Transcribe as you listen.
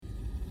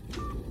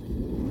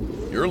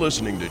You're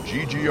listening to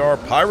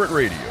GGR Pirate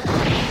Radio.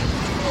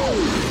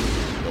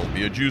 Don't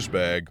be a juice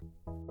bag.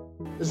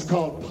 This is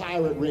called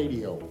Pirate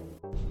Radio.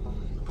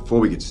 Before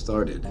we get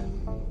started,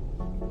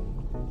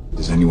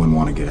 does anyone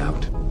want to get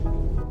out?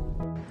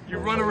 You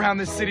run around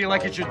this city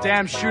like it's your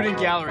damn shooting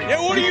gallery.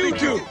 Yeah, what do you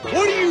do?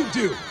 What do you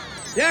do?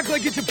 You act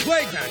like it's a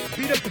playground. You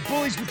beat up the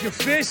bullies with your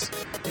fists.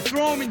 You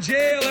throw them in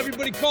jail.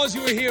 Everybody calls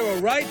you a hero,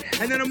 right?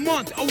 And then a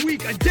month, a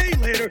week, a day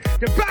later,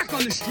 you're back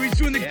on the streets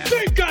doing the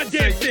same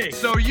goddamn thing.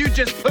 So you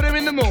just put him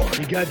in the morgue.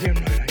 You goddamn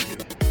right I do.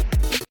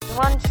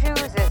 One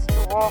chooses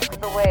to walk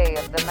the way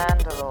of the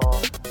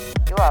Mandalore.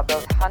 You are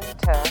both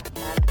hunter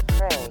and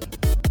prey.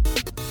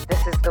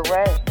 This is the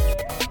way.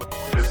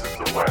 This is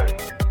the way.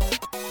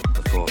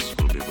 The Force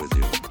will be with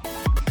you.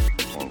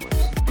 Always.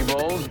 Be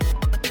bold.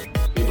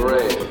 Be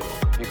brave.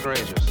 Be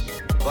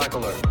courageous. Black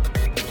alert.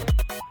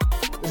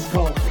 This is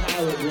called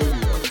Pirate Radio.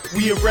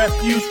 We a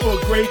refuge for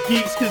great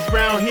geeks, cause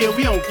round here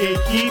we don't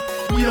gatekeep.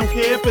 We don't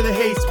care for the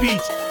hate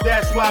speech.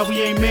 That's why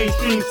we ain't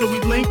mainstream. So we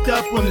linked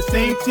up on the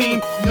same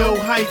team. No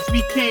heights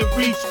we can't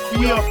reach.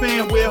 We are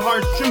fan where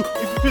hearts true.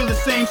 If you feel the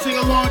same, sing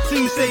along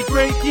too. Say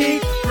great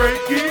geek,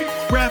 refuge,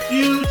 great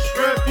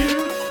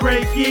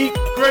geek,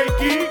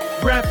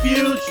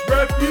 refuge.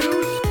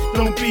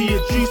 Don't be a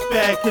juice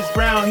bag, cause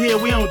round here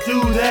we don't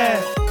do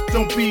that.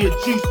 Don't be a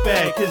juice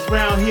bag, cause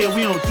round here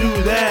we don't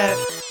do that.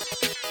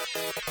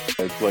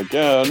 It's like,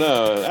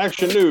 no,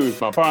 action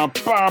news. And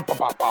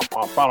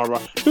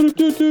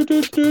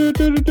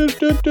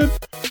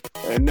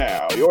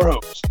now, your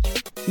host,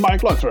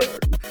 Mike Luxford.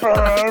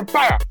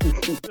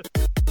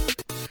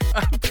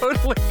 I'm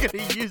totally going to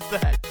use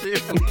that, too.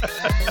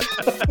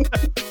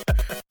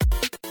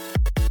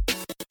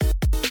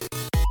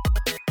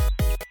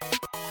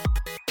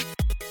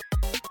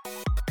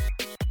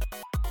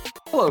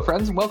 Hello,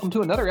 friends, and welcome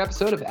to another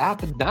episode of At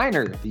the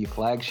Diner, the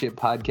flagship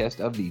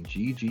podcast of the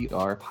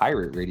GGR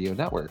Pirate Radio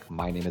Network.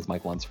 My name is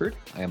Mike Lunsford.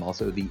 I am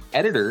also the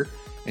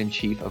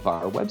editor-in-chief of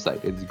our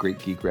website. It is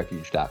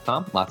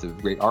greatgeekrefuge.com. Lots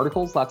of great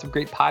articles, lots of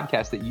great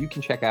podcasts that you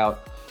can check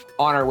out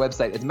on our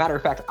website. As a matter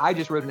of fact, I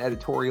just wrote an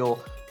editorial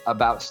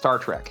about Star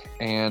Trek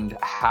and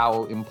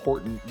how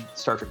important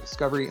Star Trek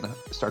Discovery and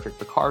Star Trek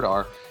Picard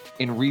are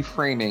in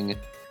reframing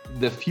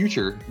the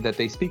future that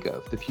they speak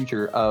of, the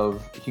future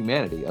of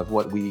humanity, of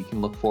what we can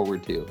look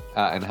forward to,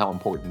 and how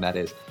important that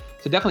is.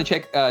 So definitely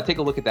take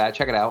a look at that,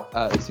 check it out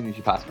as soon as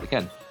you possibly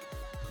can.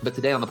 But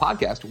today on the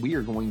podcast, we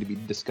are going to be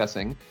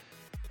discussing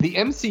the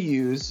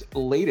MCU's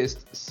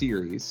latest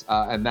series,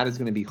 and that is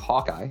going to be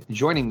Hawkeye.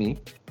 Joining me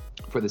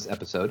for this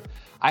episode,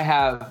 I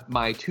have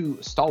my two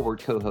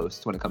stalwart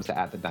co-hosts when it comes to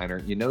At the Diner.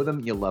 You know them,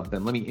 you love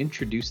them. Let me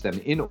introduce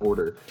them in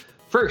order.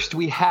 First,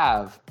 we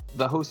have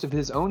the host of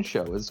his own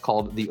show. It's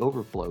called The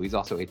Overflow. He's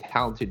also a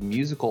talented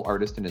musical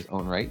artist in his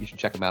own right. You should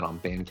check him out on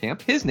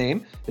Bandcamp. His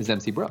name is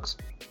MC Brooks.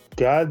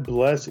 God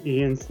bless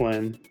Ian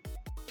Flynn.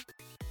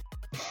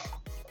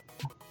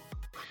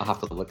 I'll have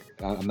to look.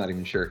 I'm not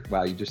even sure.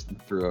 Wow, you just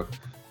threw a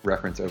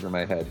reference over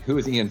my head. Who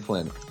is Ian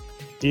Flynn?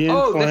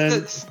 Flynn.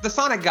 That's the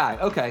Sonic guy.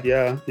 Okay.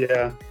 Yeah.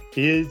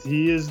 He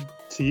is.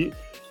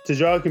 To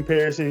draw a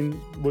comparison,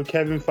 what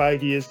Kevin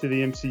Feige is to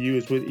the MCU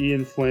is what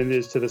Ian Flynn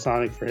is to the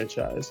Sonic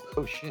franchise.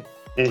 Oh, shit.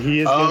 And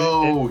he is.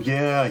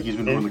 He's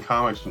been doing the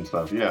comics and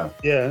stuff. Yeah,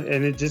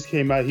 and it just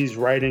came out. He's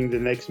writing the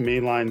next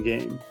mainline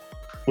game,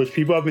 which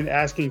people have been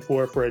asking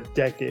for a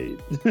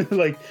decade.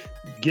 Like,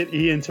 get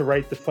Ian to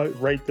write for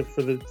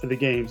the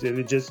games, and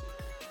it just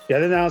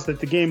got announced at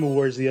the Game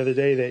Awards the other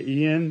day that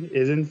Ian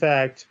is in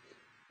fact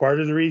part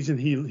of the reason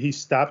he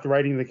stopped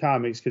writing the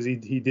comics, because he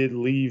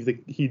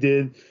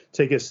did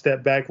take a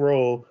step back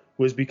role,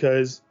 was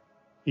because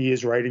he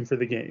is writing for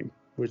the game.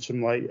 Which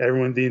I'm like,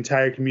 the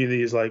entire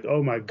community is like,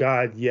 oh my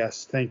God,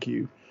 yes, thank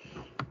you.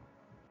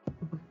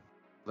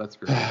 That's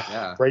great.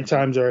 Yeah. Bright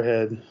times are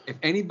ahead. If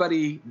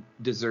anybody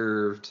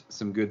deserved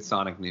some good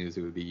Sonic news,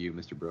 it would be you,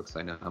 Mr. Brooks.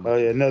 I know how much. Oh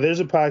yeah, no, there's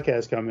a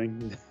podcast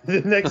coming. The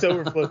next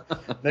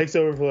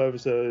Overflow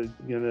episode is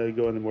gonna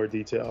go into more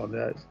detail on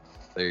that.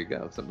 There you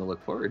go, something to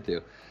look forward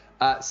to.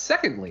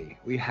 Secondly,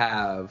 we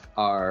have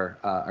our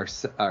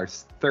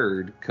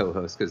third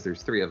co-host, because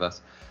there's three of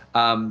us.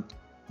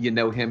 You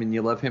know him and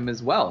you love him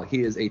as well.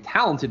 He is a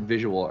talented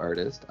visual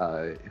artist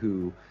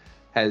who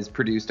has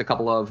produced a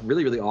couple of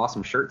really, really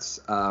awesome shirts.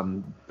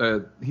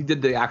 He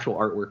did the actual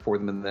artwork for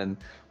them, and then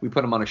we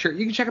put them on a shirt.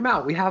 You can check them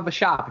out. We have a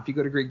shop. If you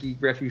go to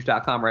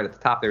greatgeekrefuge.com, right at the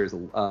top, there's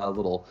a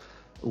little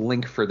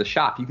link for the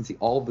shop. You can see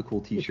all of the cool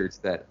t-shirts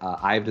that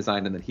I've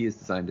designed and that he has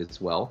designed as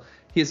well.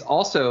 He is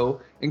also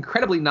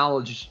incredibly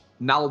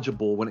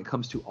knowledgeable when it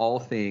comes to all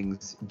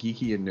things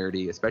geeky and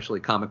nerdy,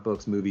 especially comic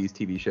books, movies,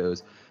 TV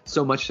shows,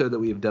 so much so that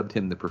we have dubbed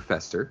him the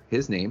Professor.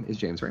 His name is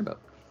James Rainbow.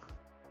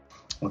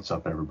 What's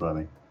up,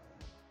 everybody?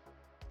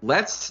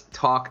 Let's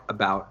talk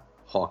about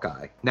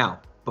Hawkeye. Now,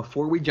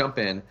 before we jump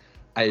in,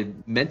 I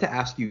meant to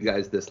ask you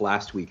guys this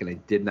last week, and I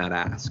did not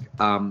ask.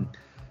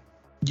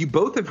 You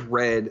both have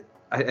read,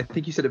 I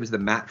think you said it was the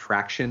Matt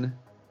Fraction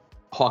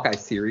Hawkeye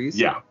series.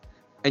 Yeah.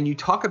 And you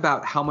talk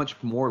about how much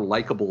more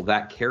likable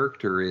that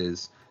character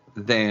is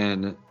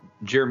than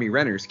Jeremy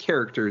Renner's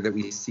character that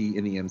we see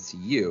in the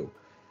MCU.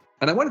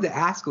 And I wanted to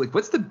ask, like,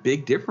 what's the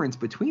big difference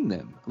between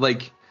them?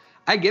 Like,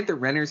 I get that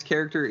Renner's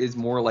character is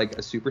more like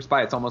a super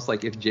spy. It's almost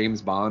like if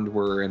James Bond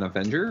were an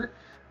Avenger.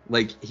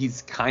 Like,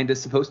 he's kind of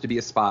supposed to be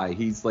a spy.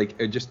 He's like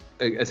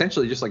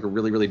essentially just like a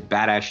really, really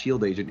badass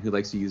S.H.I.E.L.D. agent who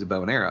likes to use a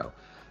bow and arrow.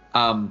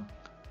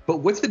 But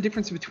what's the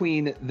difference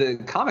between the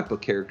comic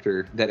book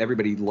character that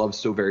everybody loves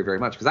so very, very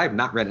much? Because I have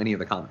not read any of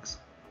the comics.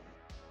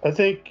 I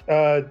think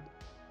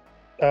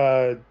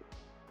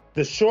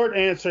the short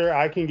answer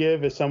I can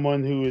give is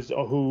someone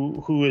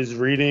who is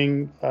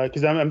reading,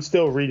 because I'm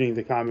still reading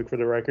the comic for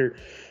the record,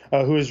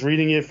 who is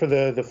reading it for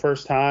the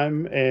first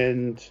time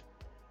and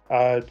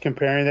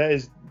comparing that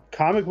is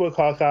comic book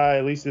Hawkeye,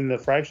 at least in the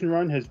Fraction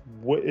run,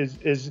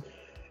 is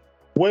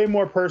way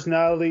more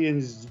personality and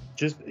is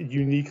just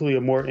uniquely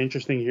a more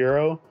interesting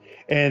hero.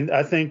 And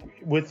I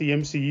think with the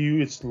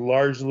MCU, it's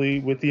largely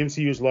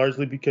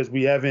because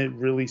we haven't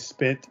really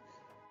spent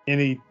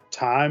any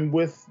time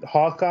with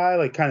Hawkeye,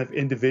 like kind of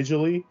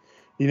individually.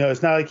 You know,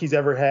 it's not like he's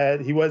ever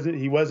had. He wasn't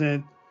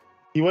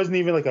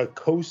even like a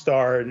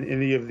co-star in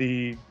any of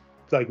the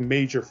like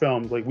major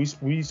films. Like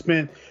we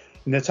spent.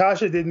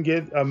 Natasha didn't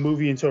get a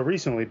movie until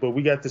recently, but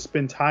we got to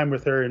spend time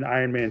with her in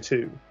Iron Man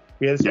 2.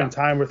 We had to spend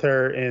time with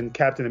her in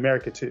Captain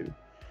America 2.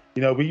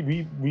 You know,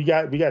 we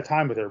got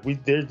time with her.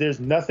 There's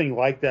nothing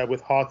like that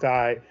with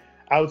Hawkeye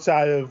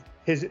outside of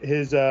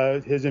his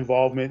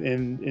involvement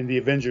in the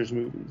Avengers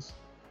movies.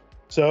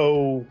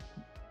 So,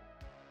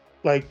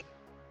 I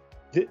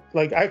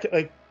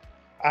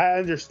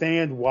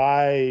understand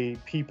why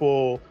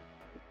people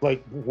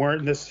like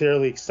weren't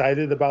necessarily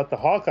excited about the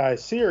Hawkeye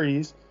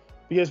series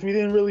because we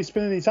didn't really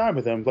spend any time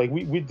with him. Like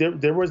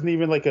there wasn't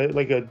even like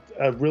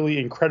a really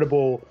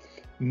incredible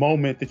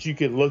moment that you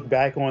could look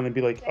back on and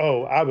be like,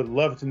 oh, I would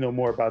love to know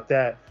more about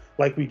that.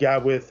 Like we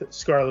got with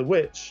Scarlet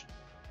Witch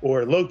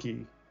or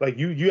Loki. Like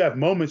you have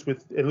moments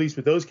with, at least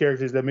with those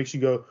characters, that makes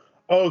you go,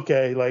 oh,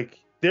 okay, like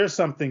there's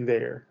something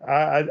there.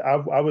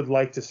 I would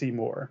like to see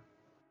more.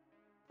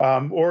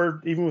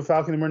 Or even with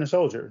Falcon and Winter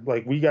Soldier,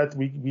 like we got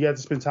to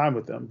spend time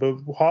with them. But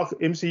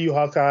MCU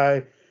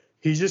Hawkeye,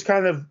 he's just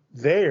kind of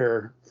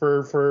there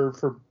for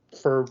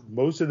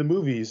most of the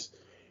movies,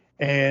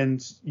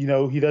 and you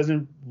know he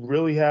doesn't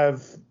really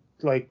have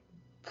like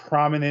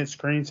prominent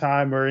screen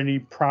time or any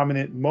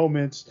prominent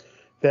moments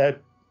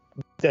that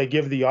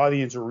give the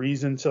audience a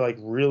reason to like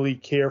really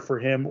care for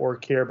him or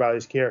care about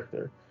his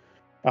character.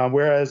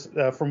 Whereas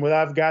from what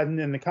I've gotten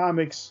in the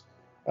comics,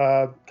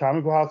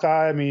 comic book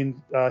Hawkeye, I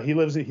mean, he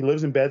lives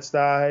in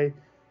Bed-Stuy.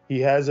 He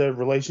has a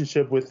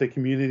relationship with the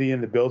community in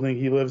the building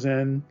he lives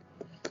in.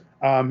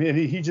 And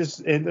he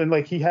just and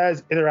like he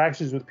has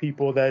interactions with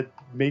people that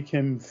make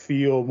him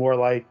feel more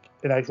like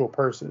an actual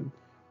person,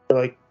 or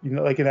like, you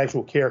know, like an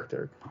actual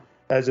character,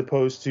 as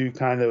opposed to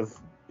kind of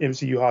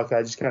MCU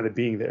Hawkeye just kind of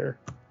being there.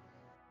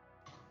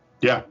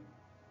 Yeah,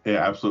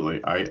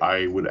 absolutely.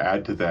 I would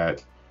add to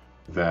that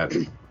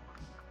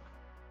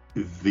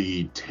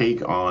the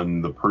take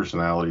on the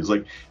personalities,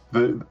 like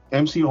the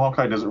MCU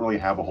Hawkeye doesn't really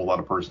have a whole lot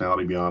of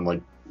personality beyond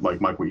like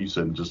Mike, what you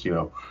said, just, you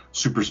know,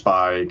 super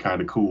spy,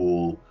 kind of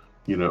cool,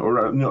 you know,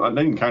 or no,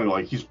 not even kind of,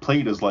 like he's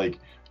played as like,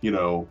 you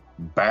know,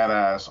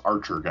 badass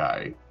archer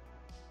guy,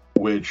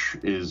 which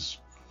is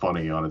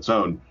funny on its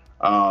own,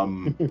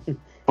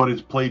 but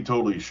it's played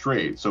totally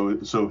straight.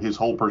 So his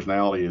whole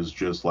personality is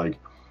just like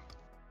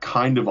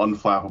kind of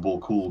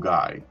unflappable, cool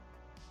guy.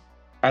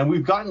 And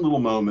we've gotten little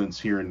moments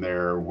here and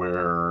there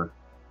where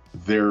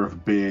there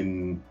have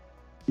been,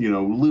 you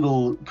know,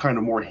 little kind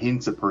of more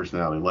hints at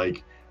personality,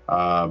 like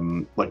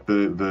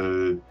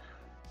the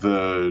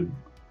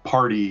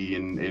party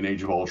in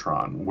Age of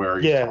Ultron, where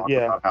you talk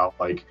about how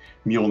like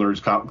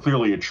Mjolnir's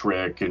clearly a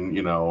trick, and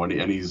you know,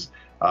 and he's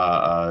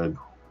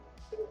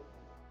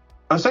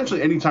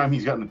essentially anytime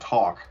he's gotten to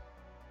talk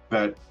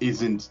that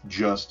isn't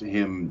just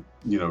him,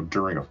 you know,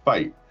 during a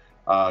fight,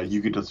 you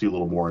get to see a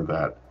little more of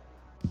that,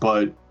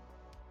 but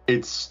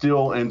it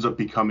still ends up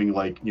becoming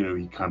like, you know,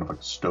 he kind of like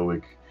a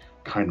stoic,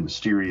 kind of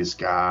mysterious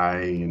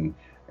guy,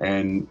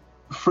 and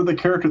for the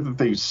character that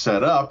they've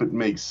set up, it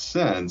makes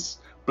sense,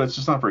 but it's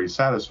just not very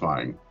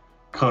satisfying.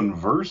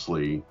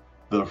 Conversely,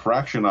 the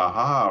Fraction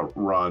Aha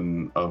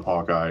run of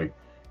Hawkeye,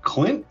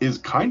 Clint is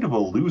kind of a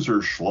loser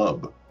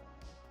schlub.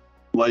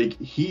 Like,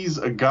 he's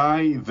a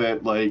guy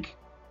that, like,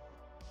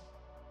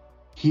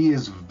 he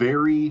is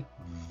very,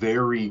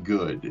 very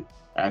good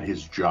at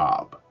his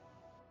job.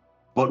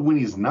 But when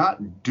he's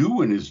not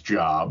doing his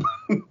job,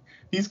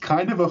 he's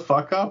kind of a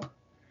fuck up.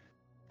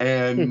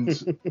 And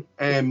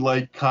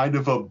like kind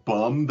of a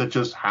bum that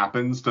just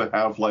happens to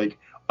have like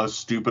a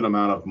stupid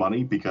amount of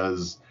money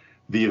because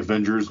the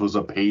Avengers was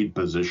a paid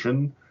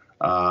position,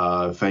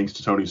 thanks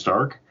to Tony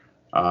Stark.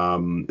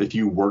 If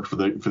you worked for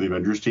the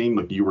Avengers team,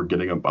 like you were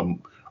getting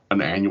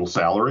an annual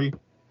salary.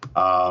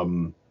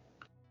 And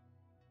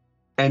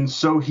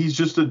so he's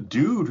just a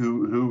dude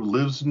who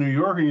lives in New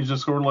York, and he's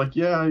just sort of like,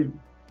 yeah,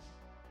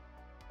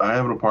 I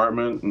have an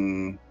apartment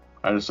and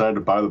I decided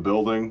to buy the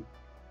building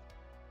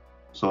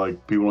so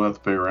like people don't have to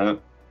pay rent,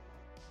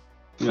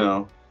 you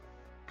know,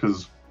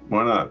 because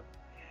Why not?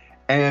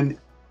 And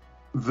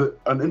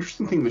an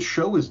interesting thing the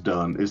show has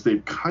done is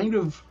they've kind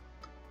of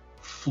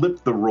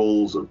flipped the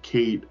roles of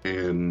Kate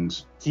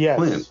and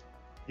Clint.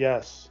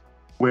 Yes.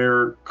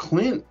 Where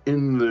Clint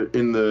in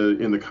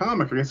the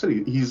comic, like I said,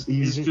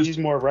 he's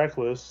more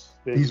reckless.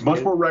 He's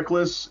much more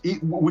reckless,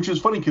 which is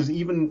funny because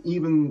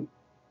even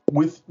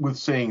with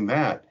saying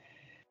that,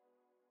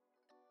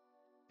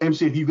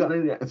 MC, have you got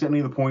any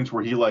of the points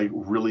where he like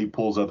really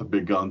pulls out the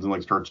big guns and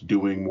like starts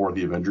doing more of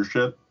the Avenger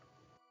shit?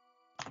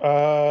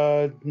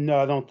 No,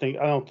 I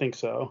don't think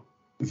so.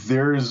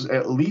 There's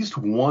at least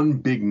one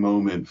big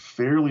moment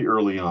fairly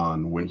early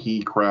on when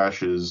he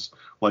crashes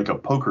like a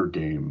poker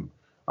game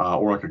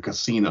or like a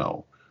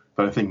casino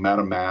that I think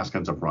Madame Mask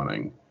ends up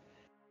running.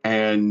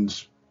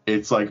 And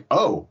it's like,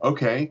 oh,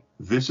 okay,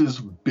 this is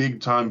big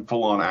time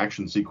full on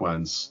action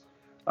sequence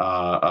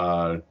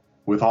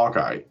with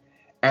Hawkeye.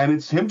 And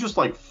it's him just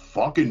like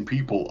fucking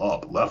people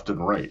up left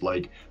and right,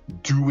 like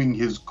doing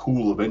his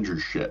cool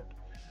Avengers shit.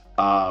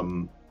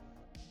 But,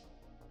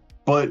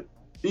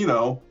 you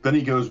know, then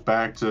he goes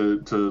back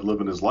to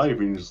living his life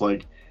and he's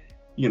like,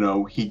 you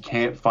know, he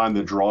can't find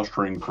the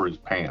drawstring for his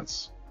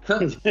pants.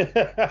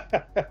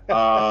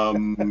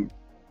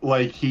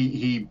 Like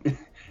he's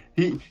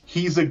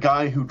a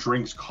guy who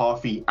drinks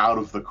coffee out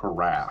of the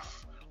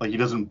carafe. Like he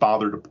doesn't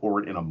bother to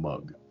pour it in a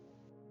mug.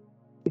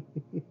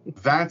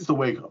 That's the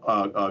way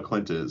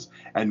Clint is.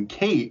 And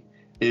Kate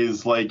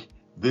is like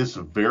this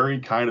very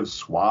kind of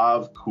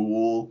suave,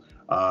 cool,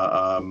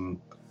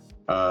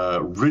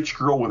 rich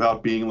girl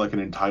without being like an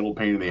entitled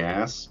pain in the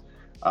ass.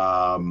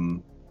 At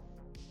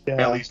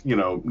least, you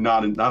know,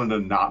 not in a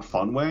not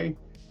fun way.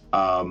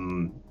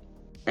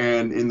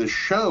 And in the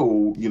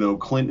show, you know,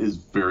 Clint is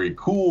very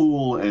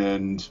cool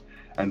and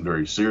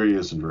very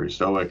serious and very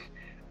stoic.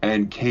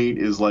 And Kate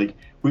is like,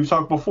 we've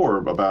talked before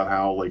about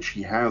how like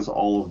she has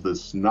all of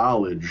this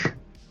knowledge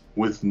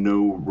with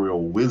no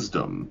real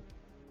wisdom.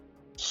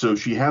 So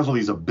she has all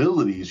these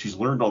abilities, she's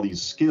learned all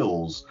these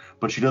skills,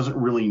 but she doesn't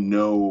really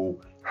know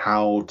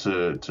how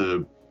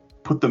to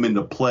put them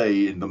into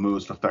play in the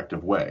most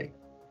effective way.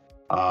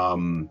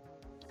 And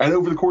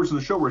over the course of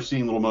the show, we're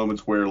seeing little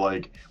moments where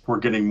like we're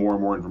getting more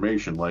and more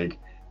information. Like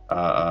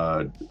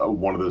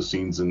one of those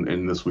scenes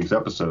in this week's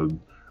episode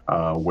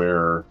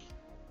where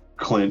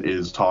Clint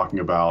is talking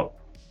about,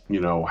 you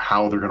know,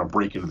 how they're going to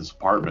break into this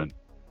apartment,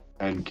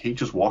 and Kate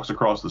just walks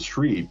across the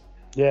street.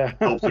 Yeah.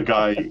 helps a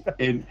guy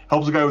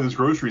with his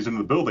groceries into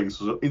the building.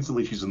 So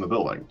instantly she's in the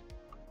building.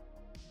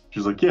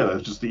 She's like, yeah,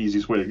 that's just the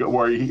easiest way to go.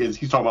 Where he's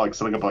talking about like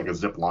setting up like a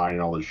zip line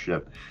and all this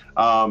shit.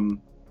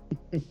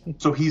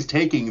 So he's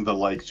taking the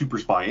like super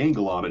spy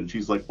angle on it, and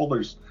she's like, well,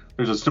 there's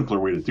a simpler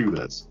way to do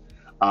this.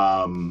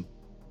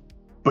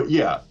 But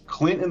yeah,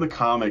 Clint in the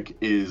comic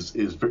is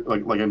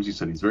like MC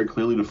said, he's very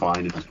clearly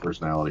defined in his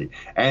personality,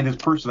 and his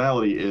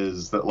personality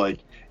is that like,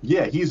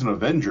 yeah, he's an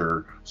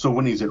Avenger, so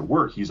when he's at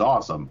work, he's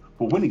awesome,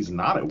 but when he's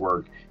not at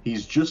work,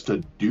 he's just a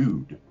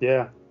dude.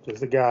 Yeah,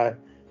 just a guy.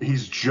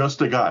 He's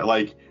just a guy.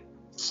 Like,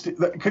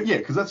 yeah,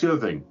 because that's the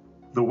other thing.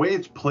 The way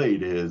it's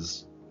played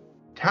is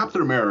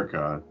Captain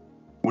America,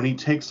 when he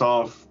takes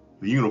off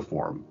the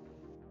uniform,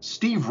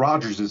 Steve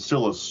Rogers is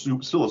still a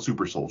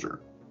super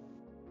soldier.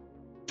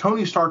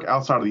 Tony Stark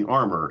outside of the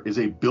armor is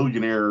a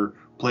billionaire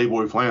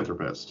playboy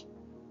philanthropist.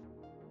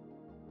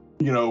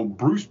 You know,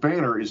 Bruce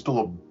Banner is still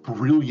a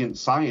brilliant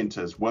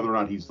scientist, whether or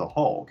not he's the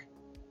Hulk.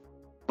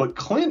 But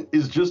Clint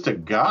is just a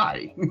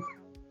guy.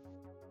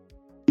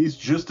 He's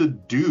just a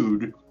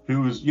dude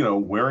who's, you know,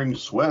 wearing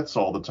sweats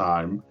all the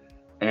time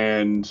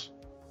and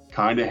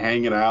kind of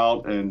hanging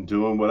out and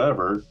doing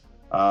whatever,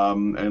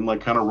 and like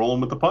kind of rolling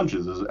with the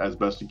punches as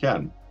best he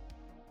can.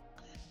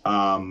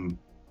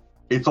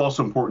 It's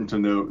also important to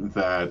note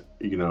that,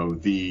 you know,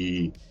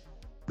 the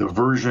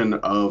version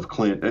of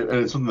Clint, and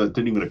it's something that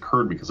didn't even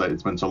occur because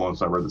it's been so long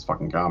since I read this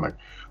fucking comic.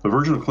 The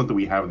version of Clint that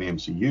we have in the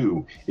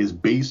MCU is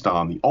based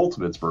on the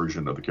Ultimates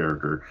version of the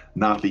character,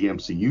 not the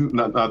MCU,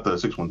 not the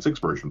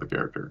 616 version of the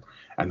character.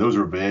 And those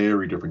are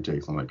very different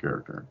takes on that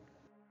character.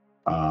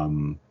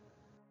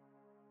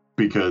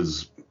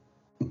 Because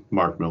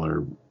Mark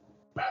Miller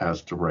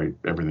has to write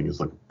everything is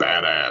like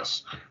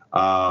badass.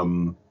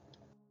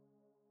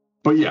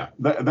 But yeah,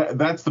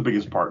 that's the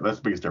biggest part. That's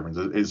the biggest difference.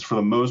 Is for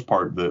the most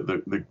part,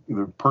 the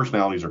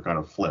personalities are kind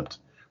of flipped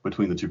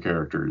between the two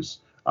characters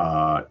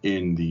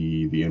in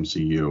the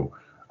MCU.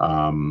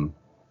 And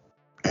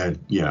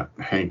yeah,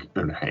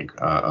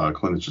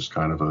 Clint is just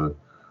kind of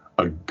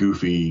a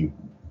goofy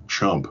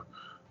chump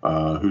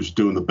who's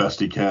doing the best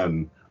he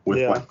can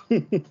with like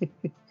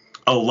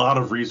a lot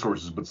of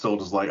resources, but still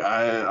just like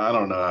I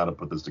don't know how to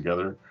put this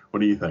together.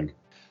 What do you think?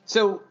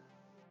 So.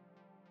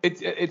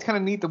 It's kind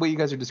of neat the way you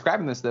guys are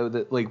describing this, though,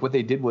 that like what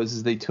they did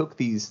was they took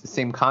these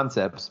same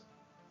concepts,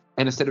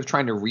 and instead of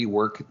trying to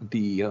rework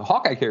the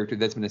Hawkeye character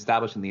that's been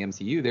established in the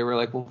MCU, they were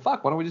like, well,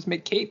 fuck, why don't we just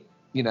make Kate,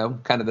 you know,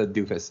 kind of the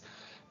doofus,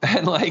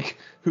 and like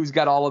who's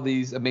got all of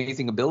these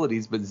amazing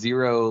abilities but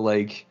zero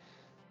like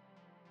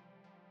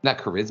not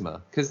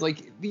charisma, because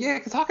like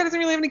because Hawkeye doesn't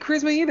really have any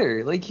charisma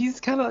either. Like he's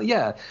kind of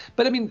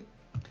but I mean,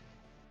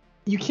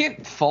 you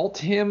can't fault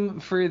him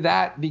for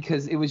that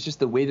because it was just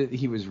the way that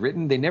he was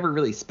written. They never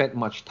really spent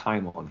much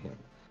time on him.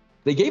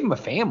 They gave him a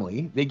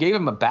family. They gave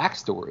him a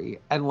backstory.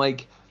 And,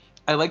 like,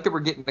 I like that we're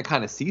getting to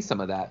kind of see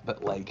some of that.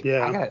 But, like,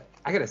 I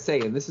gotta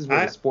say, and this is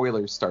where the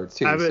spoilers start,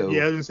 too. I was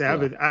gonna say,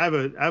 I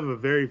have a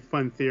very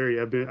fun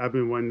theory I've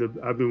been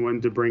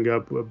wanting to bring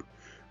up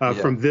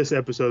from this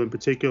episode in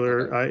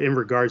particular in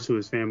regards to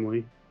his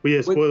family. But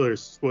yeah,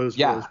 spoilers.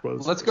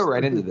 Let's go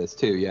right into this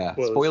too. Yeah,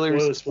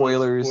 spoilers.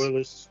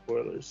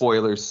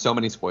 So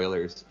many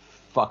spoilers.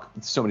 Fuck,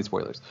 so many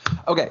spoilers.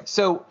 Okay,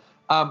 so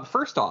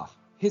first off,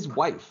 his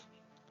wife.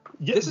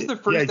 This is the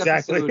first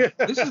episode.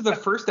 This is the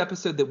first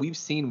episode that we've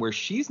seen where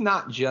she's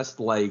not just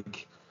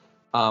like,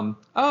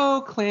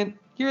 oh, Clint,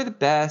 you're the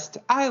best.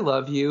 I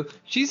love you.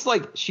 She's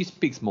like, she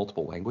speaks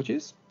multiple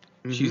languages.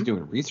 Mm-hmm. She's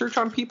doing research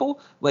on people.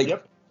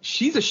 Like,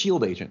 she's a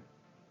S.H.I.E.L.D. agent.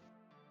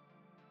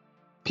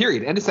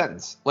 Period. End of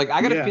sentence. Like,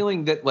 I got a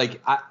feeling that,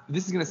 like,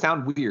 this is going to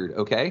sound weird,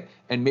 okay?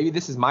 And maybe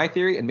this is my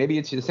theory, and maybe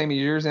it's the same as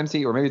yours,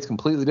 MC, or maybe it's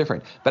completely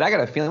different. But I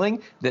got a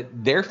feeling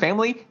that their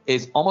family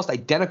is almost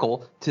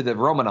identical to the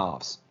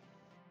Romanovs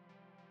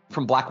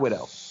from Black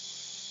Widow.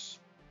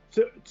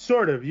 So,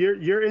 sort of.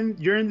 You're in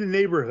the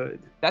neighborhood.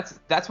 That's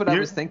what I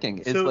was thinking.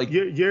 It's so like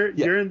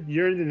you're in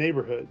the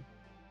neighborhood.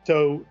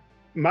 So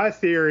my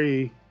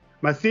theory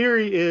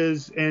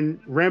is, and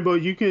Rambo,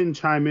 you can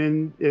chime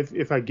in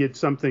if I get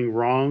something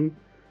wrong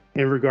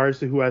in regards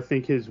to who I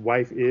think his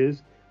wife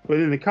is. But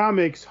in the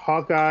comics,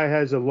 Hawkeye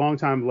has a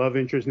longtime love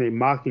interest named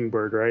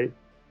Mockingbird, right?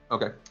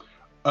 Okay.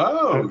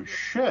 Oh,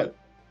 shit.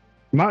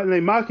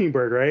 Named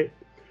Mockingbird, right?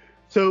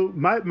 So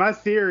my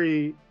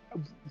theory,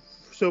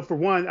 so for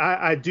one,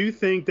 I do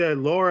think that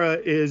Laura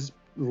is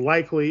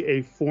likely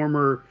a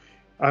former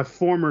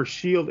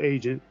S.H.I.E.L.D.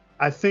 agent.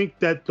 I think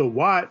that the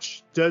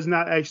Watch does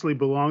not actually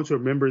belong to a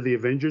member of the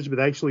Avengers, but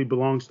actually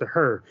belongs to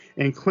her.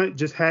 And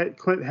Clint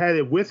had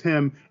it with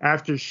him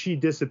after she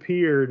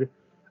disappeared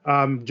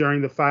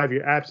during the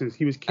 5-year absence.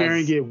 He was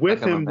carrying it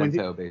with him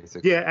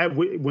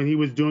when he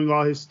was doing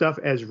all his stuff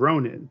as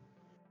Ronin.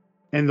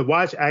 And the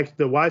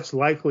Watch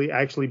likely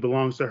actually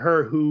belongs to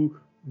her, who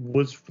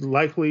was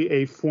likely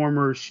a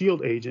former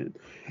S.H.I.E.L.D. agent.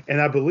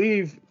 And I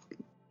believe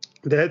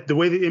that the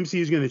way the MCU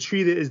is going to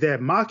treat it is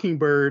that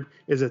Mockingbird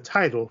is a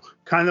title,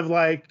 kind of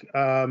like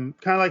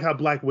how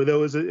Black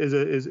Widow is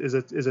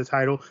a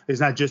title. It's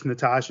not just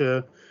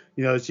Natasha,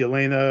 it's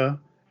Yelena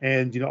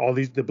and all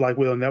the Black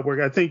Widow network.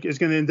 I think it's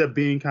going to end up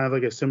being kind of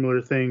like a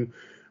similar thing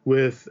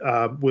with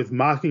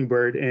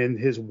Mockingbird, and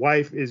his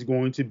wife is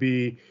going to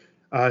be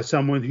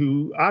someone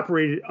who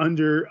operated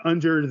under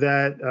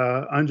that.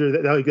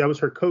 That was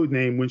her code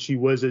name when she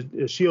was a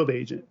S.H.I.E.L.D.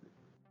 agent.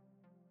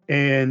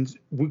 And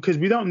because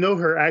we don't know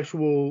her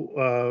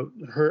actual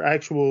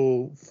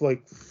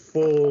like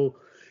full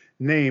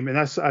name, and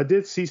I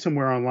did see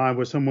somewhere online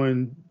where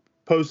someone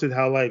posted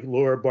how like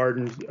Laura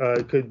Barton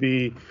could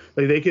be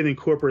like they could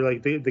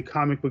incorporate like the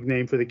comic book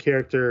name for the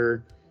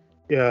character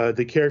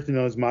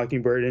known as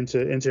Mockingbird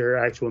into her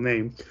actual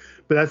name.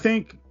 But I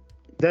think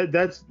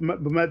that's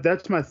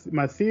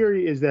my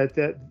theory is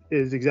that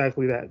is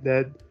exactly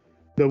that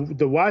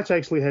the Watch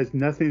actually has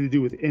nothing to do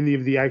with any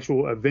of the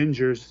actual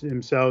Avengers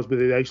themselves, but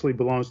it actually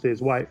belongs to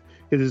his wife.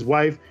 Because his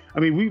wife, I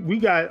mean, we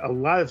got a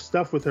lot of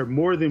stuff with her,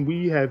 more than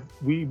we had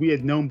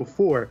known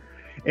before.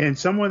 And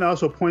someone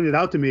also pointed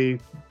out to me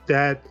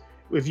that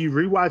if you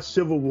rewatch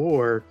Civil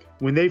War,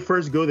 when they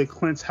first go to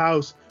Clint's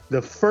house,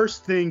 the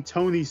first thing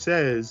Tony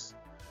says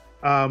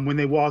when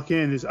they walk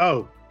in is,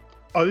 "Oh,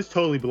 this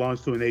totally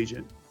belongs to an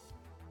agent."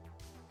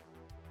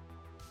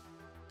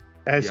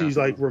 As he's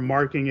like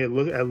remarking at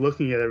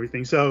looking at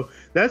everything. So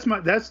that's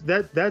my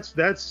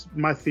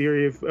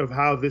theory of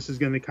how this is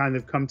going to kind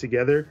of come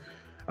together,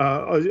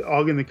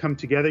 all going to come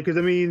together. Because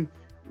I mean,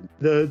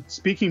 the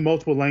speaking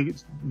multiple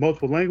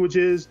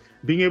languages,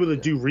 being able to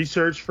do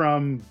research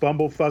from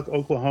Bumblefuck,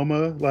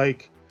 Oklahoma,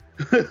 like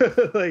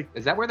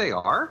is that where they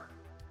are?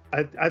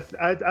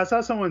 I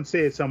saw someone say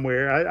it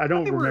somewhere. I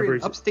don't remember.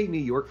 In upstate New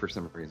York for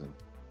some reason.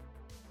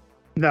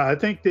 No, I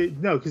think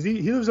because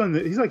he lives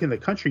he's like in the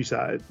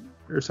countryside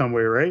or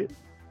somewhere, right?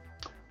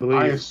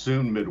 I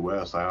assume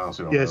Midwest. I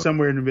honestly don't know. Yeah,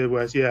 somewhere in the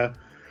Midwest. Yeah.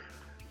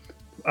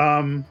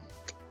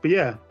 But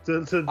yeah,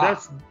 so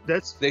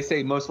that's. They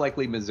say most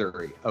likely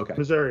Missouri. Okay.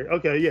 Missouri.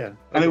 Okay, yeah.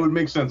 And it would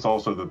make sense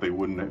also that they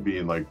wouldn't be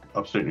in like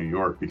upstate New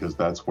York because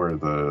that's where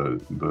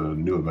the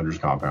new Avengers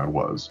compound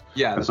was.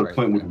 Yeah. And so right,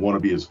 Clint would want to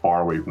be as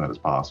far away from that as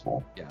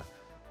possible. Yeah.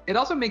 It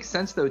also makes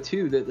sense though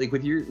too that like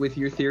with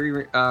your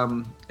theory,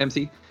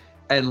 MC,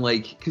 and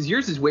like because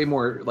yours is way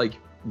more like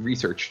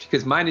researched,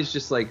 because mine is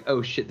just like,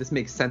 oh shit, this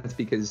makes sense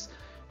because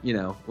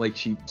like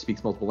she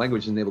speaks multiple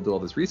languages and able to do all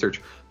this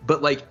research.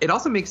 But like it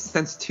also makes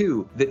sense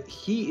too that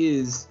he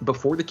is,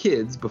 before the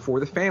kids, before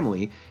the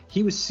family,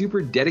 he was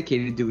super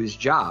dedicated to his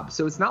job.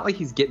 So it's not like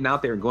he's getting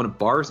out there and going to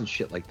bars and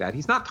shit like that.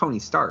 He's not Tony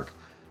Stark.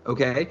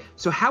 Okay,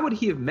 so how would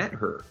he have met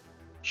her?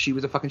 She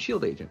was a fucking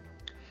S.H.I.E.L.D. agent,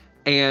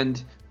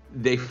 and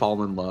they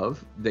fall in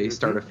love. They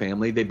start a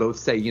family. They both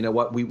say, you know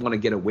what, we want to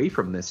get away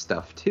from this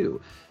stuff too.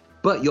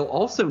 But you'll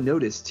also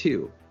notice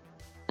too,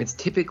 It's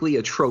typically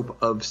a trope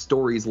of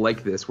stories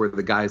like this where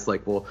the guy's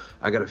like, well,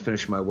 I got to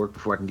finish my work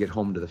before I can get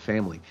home to the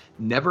family.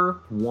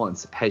 Never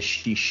once has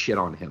she shit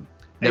on him.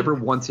 Never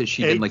once has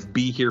she been like,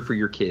 be here for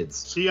your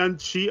kids. She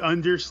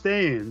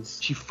understands.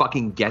 She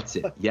fucking gets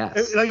it.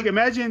 Yes. Like,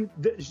 imagine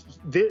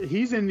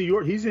he's in New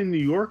York. He's in New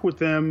York with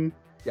them.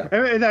 Yeah.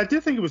 And I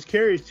did think it was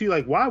curious too.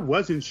 Like, why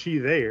wasn't she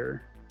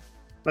there?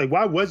 Like,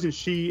 why wasn't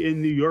she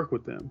in New York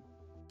with them?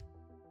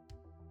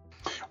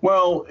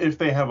 Well, if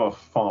they have a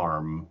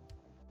farm,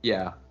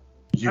 yeah,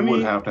 you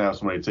would have to have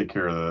somebody take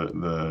care of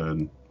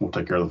we'll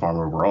take care of the farm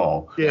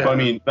overall. Yeah. But I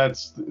mean,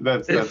 that's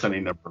any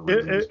number of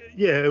reasons.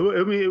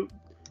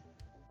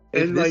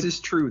 If this is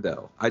true,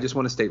 though, I just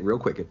want to state real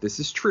quick, if this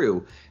is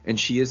true, and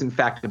she is in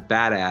fact a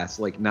badass,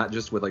 like not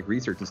just with like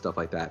research and stuff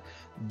like that,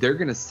 they're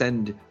going to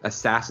send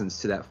assassins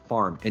to that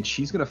farm, and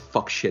she's going to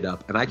fuck shit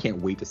up, and I can't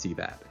wait to see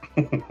that.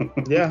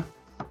 Yeah.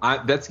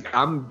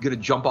 I'm going to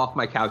jump off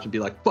my couch and be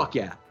like, fuck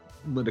yeah,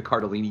 Linda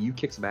Cardellini, you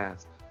kick some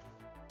ass.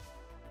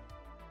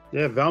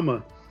 Yeah,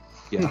 Velma.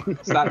 Yeah.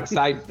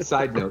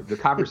 Side note, the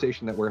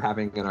conversation that we're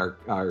having in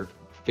our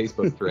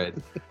Facebook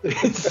thread,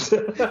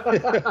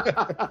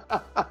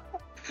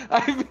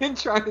 I've been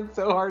trying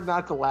so hard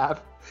not to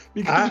laugh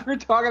because we're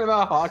talking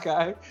about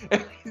Hawkeye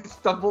and we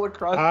stumble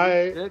across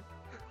this shit.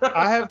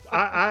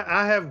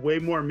 I have way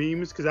more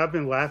memes because I've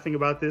been laughing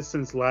about this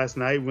since last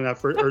night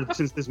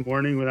since this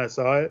morning when I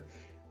saw it.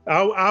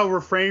 I'll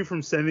refrain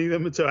from sending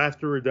them until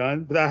after we're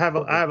done, but I have a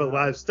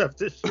lot of stuff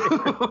to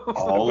share.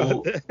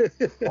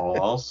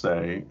 All I'll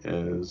say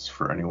is,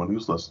 for anyone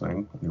who's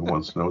listening who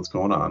wants to know what's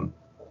going on,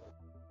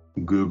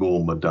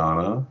 Google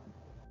Madonna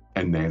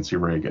and Nancy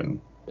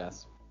Reagan.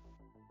 Yes.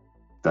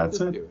 That's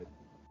Just it. do it.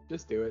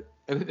 Just do it.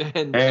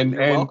 And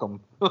you're welcome.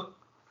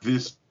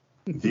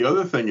 The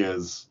other thing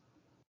is,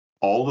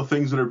 all the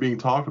things that are being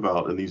talked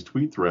about in these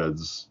tweet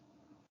threads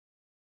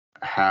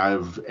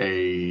have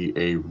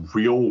a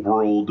real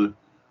world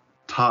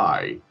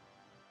tie,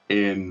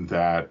 in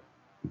that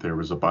there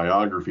was a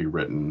biography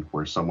written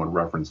where someone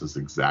referenced this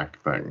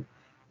exact thing.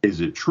 Is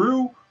it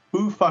true?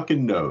 Who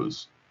fucking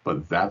knows?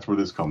 But that's where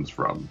this comes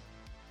from.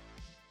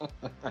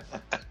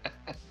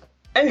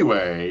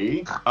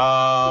 Anyway,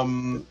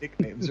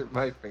 nicknames are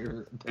my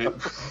favorite.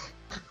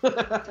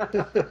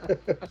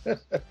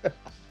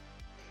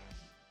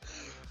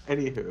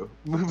 Anywho,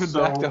 moving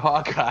back to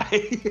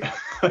Hawkeye.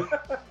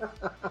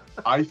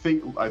 I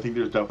think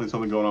there's definitely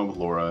something going on with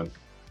Laura,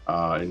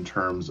 in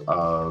terms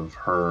of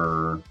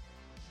her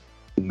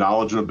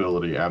knowledge and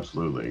ability.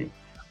 Absolutely.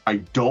 I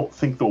don't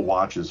think the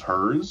watch is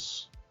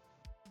hers.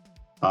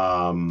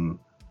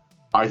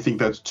 I think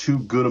that's too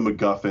good a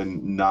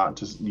MacGuffin not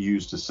to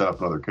use to set up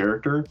another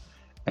character.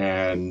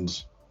 And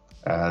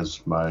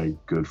as my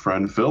good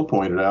friend Phil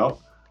pointed out,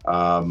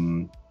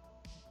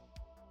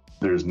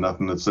 there's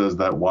nothing that says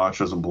that watch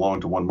doesn't belong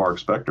to one Mark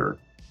Spector.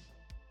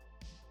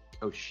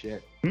 Oh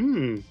shit.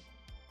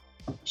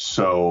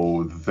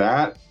 So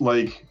that,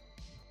 like,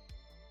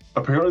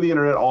 apparently the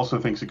internet also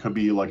thinks it could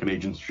be like an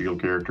Agents of S.H.I.E.L.D.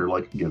 character.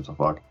 Like, who gives a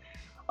fuck?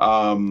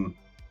 Well,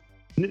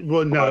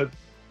 no.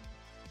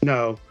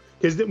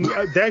 Because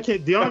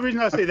the only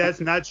reason I say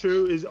that's not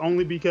true is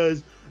only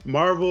because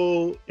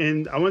Marvel,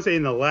 and I want to say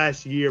in the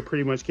last year,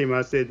 pretty much came out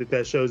and said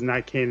that show's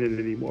not canon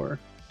anymore.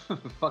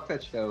 Fuck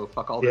that show.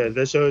 Fuck all. Yeah,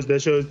 that shows.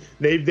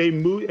 They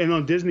moved, and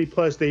on Disney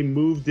Plus they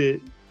moved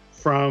it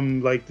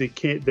from like the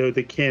canon to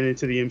the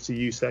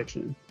MCU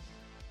section.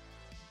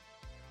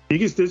 You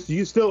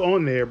can still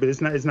own there, but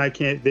it's not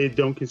canon. They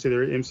don't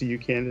consider it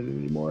MCU canon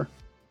anymore.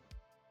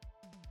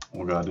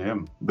 Well,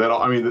 goddamn.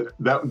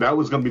 That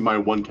was going to be my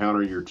one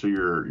counter to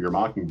your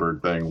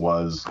Mockingbird thing.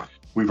 Was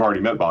we've already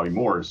met Bobby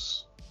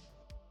Morse,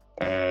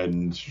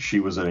 and she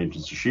was in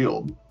Agents of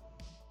S.H.I.E.L.D.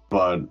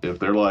 But if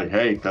they're like,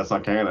 hey, that's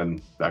not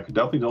canon, that could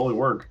definitely totally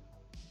work.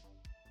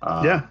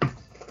 Yeah.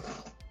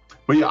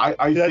 But yeah,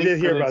 I did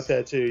hear about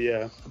that too.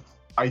 Yeah.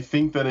 I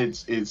think that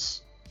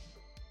it's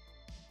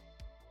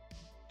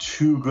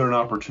too good an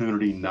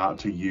opportunity not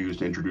to use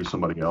to introduce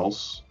somebody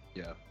else.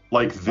 Yeah.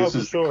 Like, this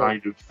is the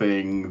kind of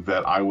thing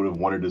that I would have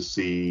wanted to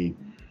see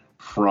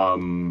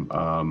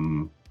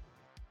from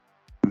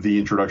the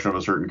introduction of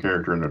a certain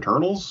character in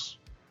Eternals,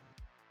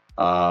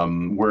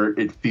 where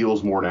it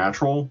feels more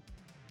natural.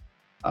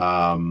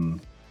 But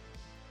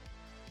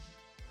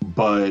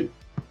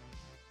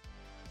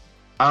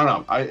I don't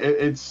know.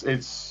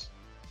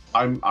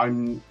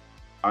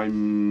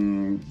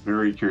 I'm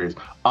very curious.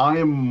 I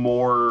am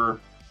more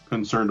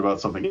concerned about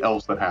something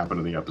else that happened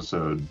in the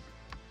episode.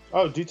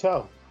 Oh, do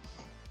tell.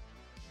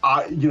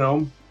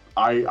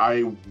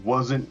 I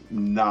wasn't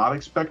not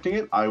expecting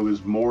it. I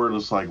was more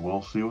just like,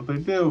 we'll see what they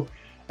do.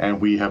 And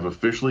we have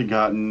officially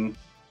gotten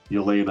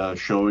Yelena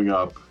showing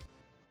up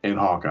in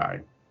Hawkeye.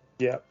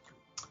 Yep.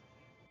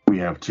 We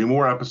have 2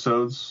 more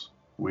episodes.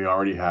 We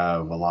already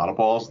have a lot of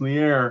balls in the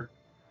air.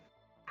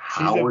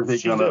 How are they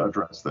going to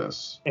address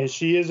this? And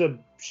she is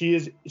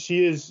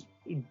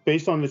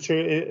based on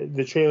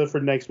the trailer for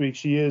next week.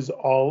 She is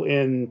all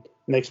in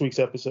next week's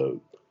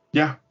episode.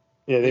 Yeah.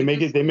 Yeah, they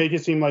make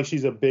it seem like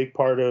she's a big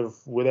part of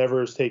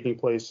whatever is taking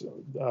place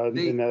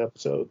in that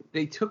episode.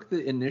 They took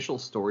the initial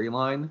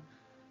storyline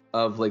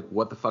of like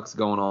what the fuck's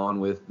going on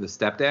with the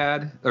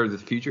stepdad or the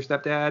future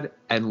stepdad,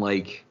 and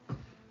like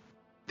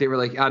they were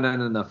like, oh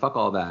no, fuck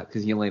all that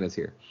because Yelena's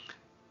here.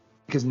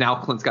 Because now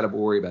Clint's got to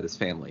worry about his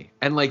family,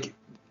 and like,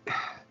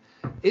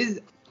 it's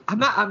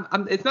not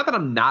that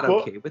I'm not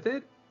okay with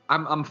it.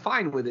 I'm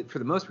fine with it for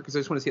the most part because I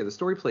just want to see how the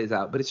story plays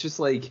out. But it's just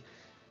like,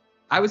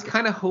 I was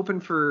kind of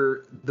hoping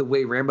for the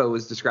way Rambo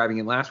was describing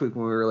it last week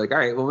when we were like, all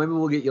right, well maybe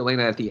we'll get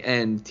Yelena at the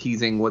end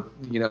teasing what,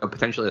 you know,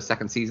 potentially a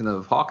second season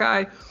of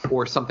Hawkeye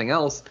or something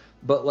else.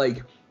 But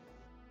like,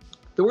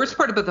 the worst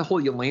part about the whole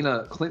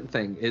Yelena Clint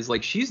thing is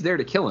like she's there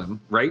to kill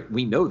him, right?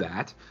 We know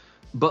that,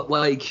 but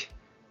like,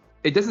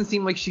 it doesn't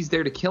seem like she's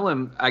there to kill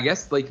him. I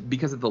guess like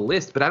because of the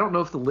list, but I don't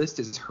know if the list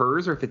is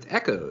hers or if it's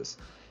Echo's,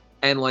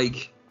 and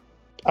like.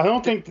 I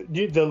don't think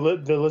the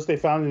list they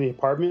found in the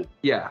apartment.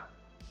 Yeah.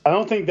 I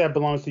don't think that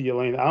belongs to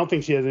Yelena. I don't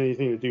think she has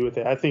anything to do with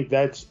it. I think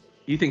that's.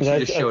 You think she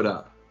just showed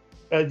up?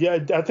 Yeah,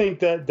 I think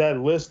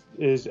that list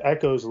is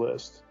Echo's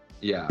list.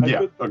 Yeah.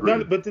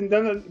 Agreed. But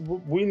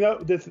then we know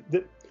this.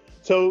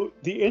 So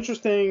the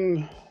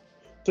interesting.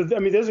 So I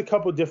mean, there's a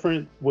couple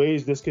different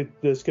ways this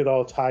could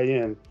all tie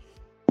in.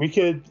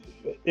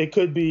 It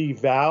could be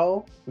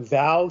Val.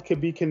 Val could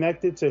be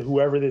connected to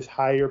whoever this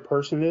higher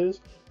person is,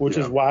 which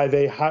is why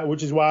they hired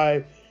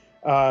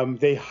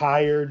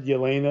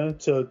Yelena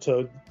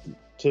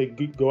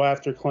to go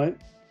after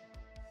Clint.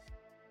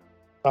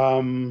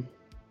 Because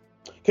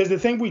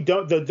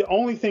the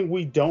only thing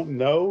we don't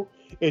know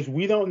is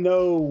we don't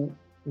know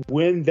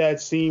when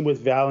that scene with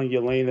Val and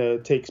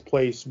Yelena takes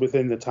place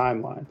within the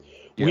timeline.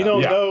 Yeah. We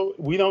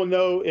don't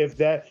know if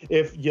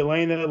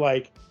Yelena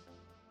like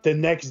the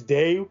next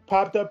day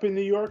popped up in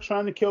New York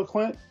trying to kill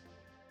Clint,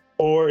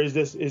 or is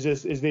this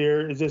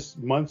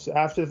months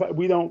after the fact?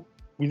 We don't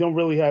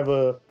really have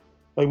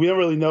we don't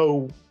really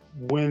know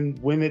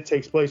when it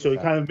takes place, so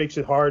it kind of makes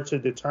it hard to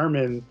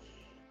determine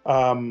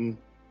where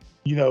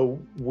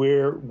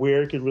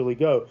it could really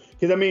go.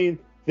 Because I mean,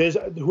 there's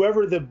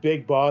whoever the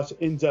big boss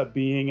ends up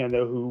being. I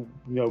know who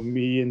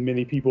me and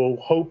many people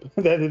hope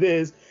that it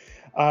is,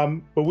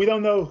 but we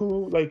don't know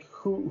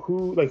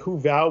who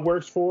Val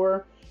works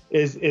for.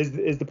 Is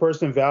the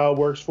person Val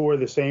works for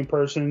the same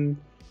person,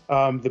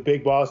 the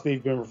big boss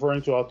they've been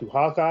referring to all through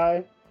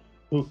Hawkeye,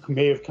 who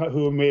may have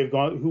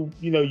gone,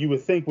 you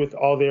would think with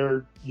all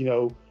their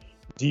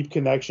deep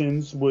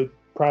connections would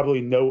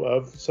probably know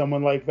of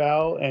someone like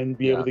Val and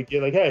be able to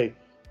get like, hey,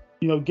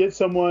 get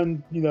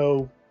someone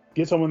to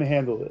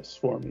handle this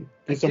for me.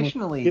 Get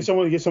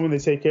someone to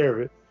take care of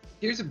it.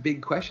 Here's a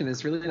big question.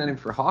 It's really not even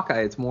for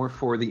Hawkeye. It's more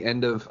for the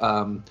end of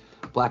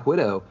Black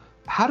Widow.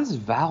 How does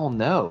Val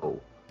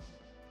know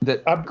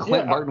that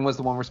Clint Barton was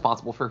the one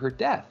responsible for her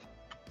death?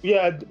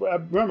 Yeah, I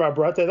remember I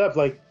brought that up.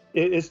 Like,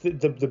 it's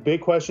the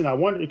big question. I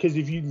wonder, because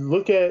if you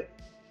look at,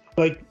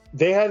 like,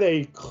 they had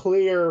a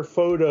clear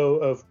photo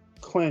of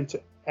Clint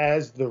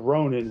as the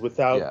Ronin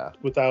without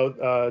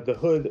the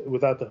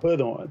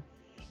hood on,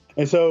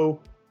 and so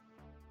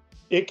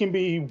it can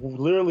be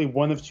literally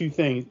one of two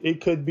things.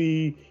 It could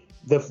be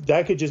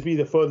that could just be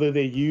the photo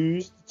they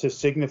used to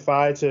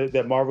signify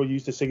that Marvel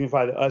used to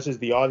signify to us as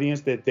the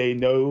audience that they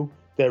know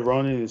that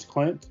Ronin is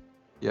Clint.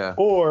 Yeah.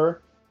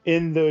 Or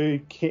in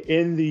the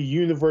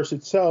universe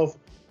itself,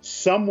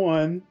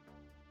 someone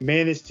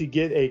managed to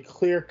get a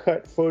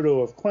clear-cut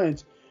photo of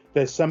Clint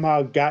that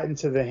somehow got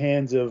into the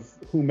hands of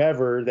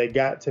whomever that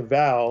got to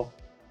Val,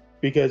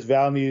 because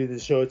Val needed to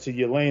show it to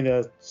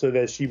Yelena so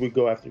that she would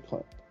go after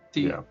Clint.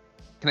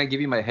 Can I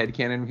give you my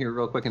headcanon here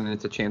real quick, and then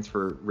it's a chance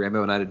for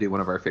Rambo and I to do one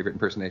of our favorite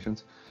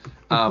impersonations?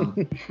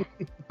 My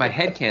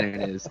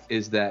headcanon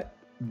is that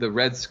the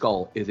Red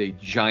Skull is a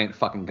giant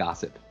fucking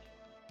gossip.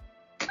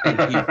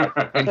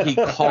 And he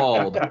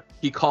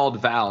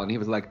called Val, and he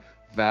was like,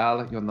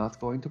 Val, you're not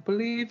going to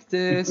believe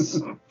this.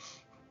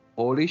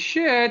 Holy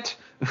shit.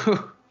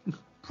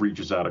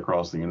 Reaches out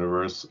across the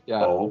universe.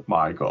 Yeah. Oh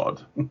my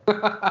god.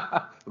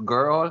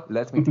 Girl,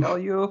 let me tell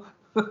you.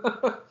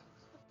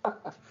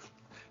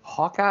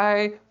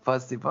 Hawkeye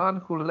was the one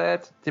who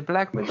let the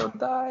Black Widow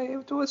die.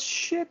 It was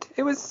shit.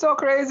 It was so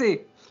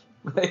crazy.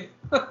 Like,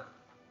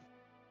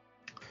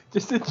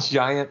 just a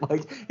giant,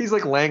 like, he's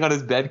like laying on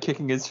his bed,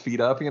 kicking his feet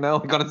up,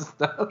 like on his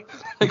stuff,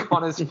 like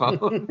on his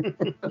phone.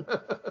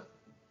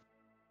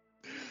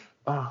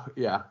 Oh,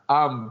 yeah.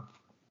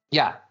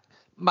 Yeah.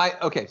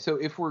 Okay, so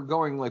if we're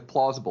going like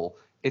plausible,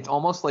 it's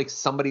almost like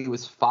somebody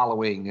was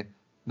following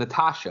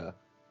Natasha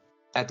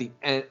at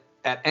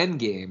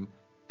Endgame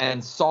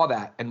and saw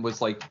that and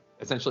was like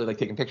essentially like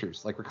taking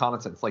pictures, like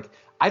reconnaissance. Like,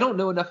 I don't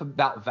know enough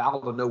about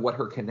Val to know what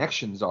her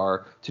connections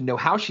are, to know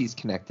how she's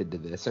connected to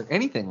this or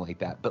anything like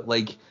that. But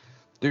like,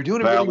 they're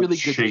doing a really, really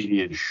good.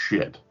 Shady as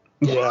shit.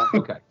 Yeah.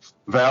 Okay.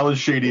 Val is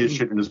shady as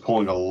shit and is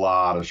pulling a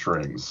lot of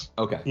strings.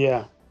 Okay.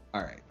 Yeah.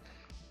 All right.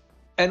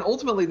 And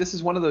ultimately, this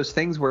is one of those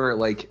things where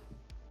like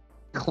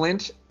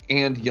Clint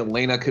and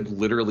Yelena could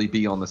literally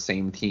be on the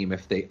same team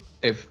if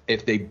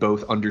they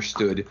both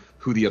understood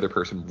who the other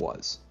person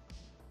was.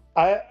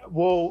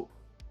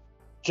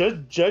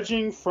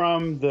 Judging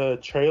from the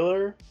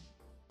trailer,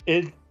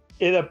 it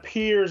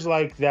appears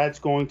like that's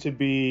going to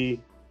be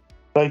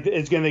like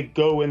it's going to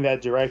go in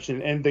that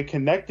direction, and the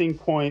connecting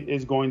point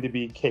is going to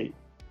be Kate.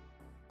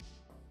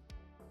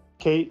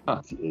 The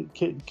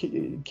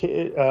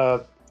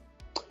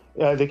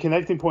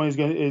connecting point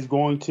is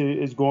going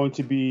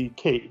to be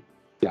Kate.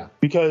 Yeah.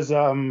 Because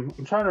I'm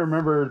trying to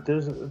remember.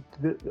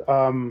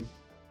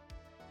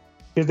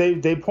 Because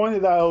they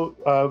pointed out,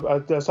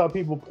 I saw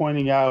people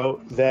pointing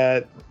out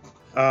that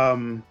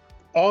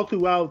all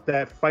throughout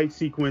that fight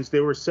sequence,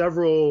 there were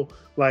several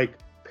like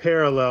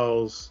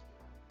parallels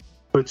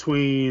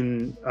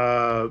between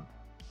Clint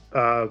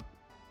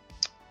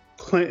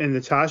and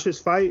Natasha's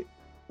fight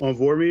on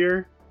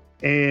Vormir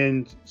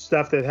and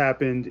stuff that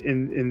happened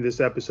in this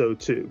episode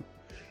too.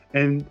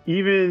 And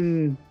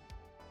even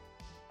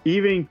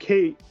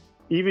Kate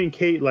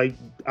like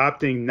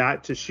opting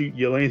not to shoot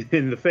Yelena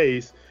in the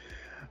face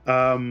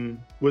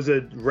was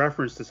a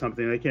reference to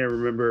something. I can't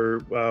remember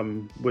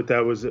what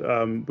that was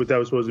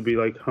supposed to be,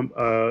 like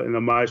an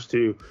homage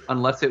to.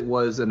 Unless it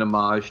was an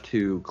homage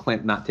to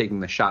Clint not taking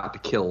the shot to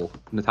kill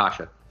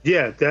Natasha.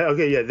 Yeah.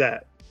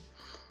 That.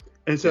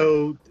 And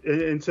so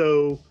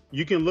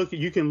you can look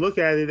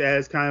at it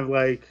as kind of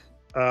like,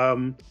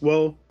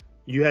 well,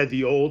 you had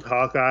the old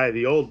Hawkeye,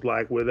 the old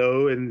Black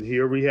Widow, and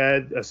here we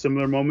had a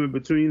similar moment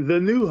between the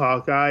new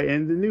Hawkeye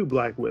and the new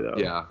Black Widow.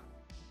 Yeah.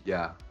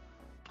 Yeah.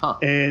 Huh.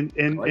 And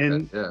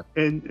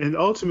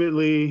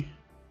ultimately,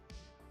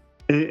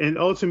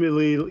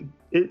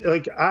 it,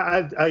 like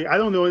I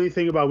don't know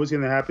anything about what's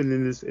going to happen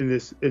in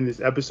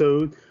this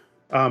episode,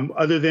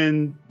 other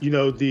than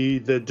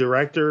the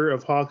director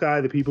of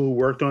Hawkeye, the people who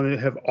worked on it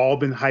have all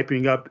been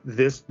hyping up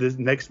this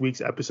next week's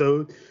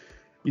episode.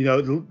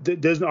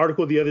 There's an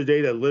article the other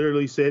day that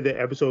literally said that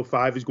episode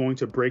 5 is going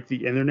to break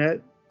the internet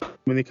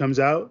when it comes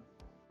out.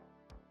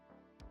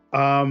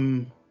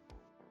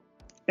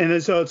 And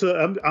then so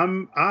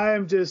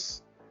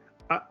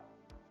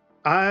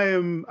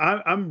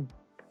I'm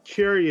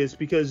curious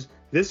because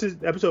this is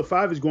episode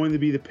 5 is going to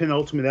be the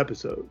penultimate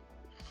episode,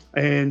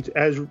 and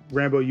as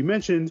Rambo you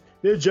mentioned,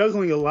 they're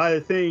juggling a lot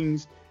of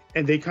things,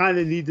 and they kind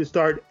of need to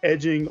start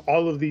edging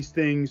all of these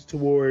things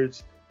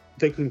towards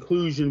the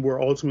conclusion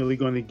we're ultimately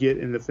going to get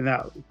in the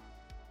finale.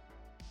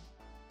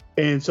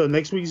 And so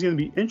next week is going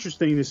to be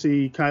interesting to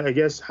see kind of, I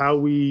guess, how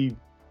we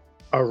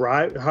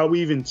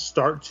even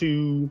start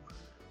to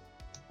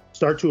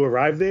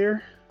arrive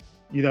there,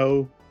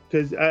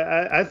 because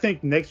I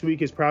think next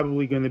week is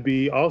probably going to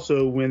be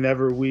also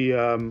whenever we,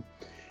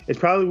 it's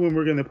probably when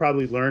we're going to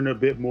probably learn a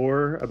bit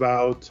more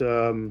about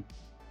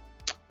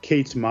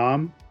Kate's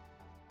mom.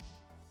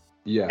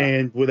 Yeah.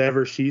 And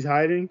whatever she's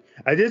hiding.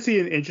 I did see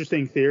an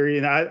interesting theory,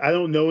 and I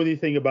don't know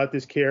anything about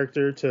this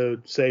character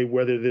to say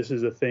whether this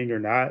is a thing or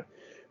not,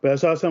 but I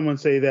saw someone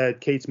say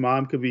that Kate's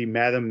mom could be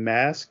Madame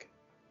Mask.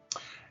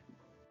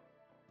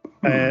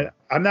 And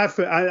I'm not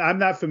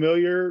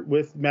familiar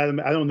with Madame.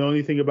 I don't know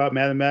anything about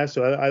Madame Mask,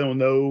 so I don't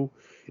know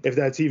if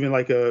that's even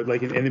like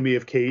an enemy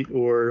of Kate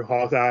or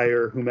Hawkeye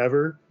or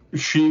whomever.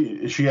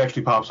 She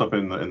actually pops up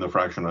in the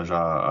Fraction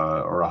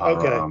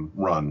Urahara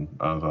run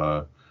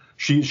of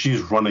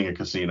she's running a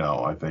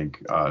casino, I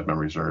think, if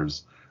memory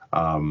serves.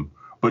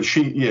 But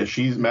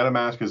she's Madame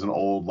Mask is an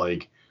old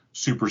like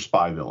super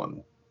spy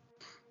villain.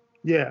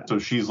 Yeah. So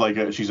she's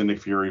a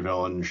Nick Fury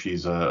villain.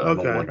 She's an old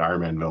like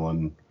Iron Man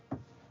villain.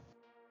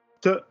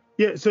 So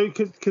yeah, so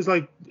because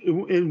like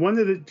in one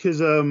of the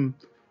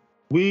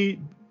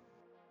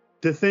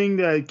the thing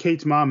that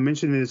Kate's mom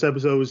mentioned in this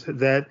episode was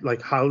that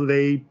like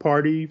holiday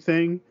party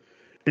thing,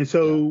 and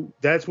so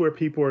that's where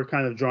people are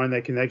kind of drawing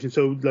that connection.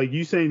 So like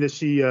you saying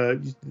that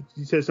you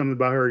said something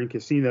about her in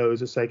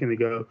casinos a second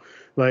ago,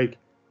 like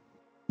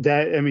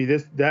that. I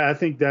mean I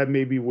think that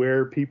may be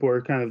where people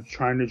are kind of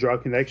trying to draw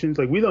connections.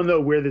 Like we don't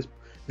know where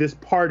this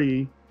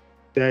party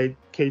that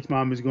Kate's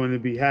mom is going to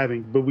be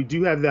having, but we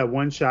do have that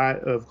one shot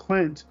of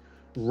Clint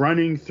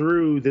running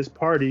through this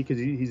party because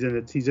he's in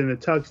a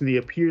tux and he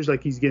appears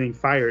like he's getting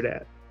fired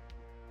at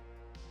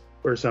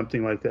or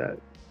something like that.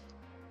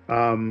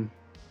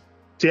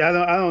 See, I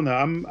don't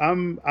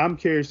know. I'm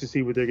curious to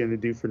see what they're going to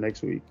do for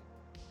next week.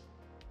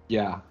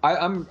 Yeah,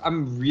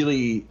 I'm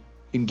really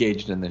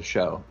engaged in this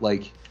show.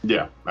 Like,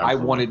 yeah,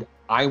 absolutely.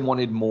 I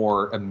wanted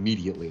more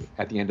immediately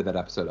at the end of that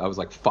episode. I was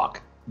like, fuck,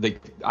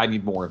 I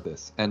need more of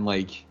this, and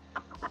like.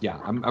 Yeah,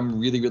 I'm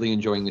really, really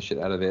enjoying the shit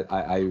out of it.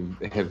 I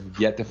have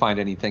yet to find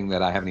anything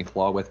that I have any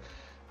flaw with.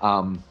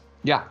 I'm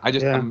really,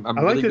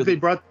 they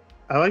brought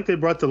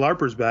the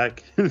LARPers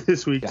back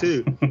this week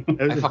too.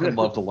 I fucking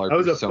love the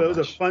LARPers so much. It was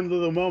a fun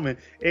little moment,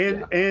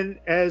 and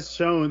as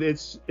shown,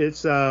 that's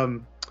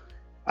going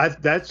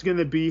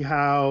to be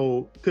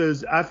how,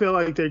 because I feel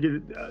like they're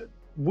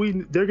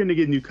going to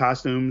get new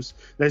costumes.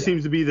 That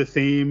seems to be the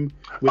theme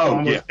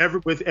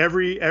with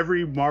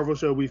every Marvel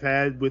show we've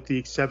had, with the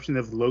exception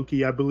of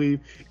Loki, I believe.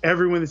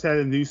 Everyone has had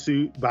a new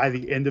suit by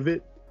the end of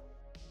it,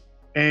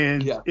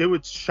 and it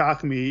would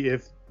shock me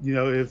if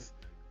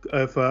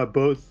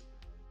both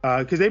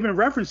because they've been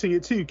referencing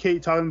it too.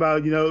 Kate talking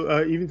about,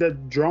 even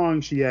that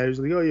drawing she had, it was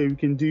like, oh yeah, you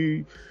can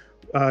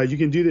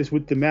do this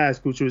with the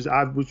mask, which was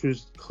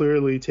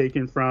clearly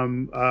taken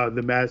from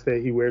the mask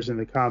that he wears in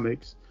the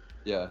comics.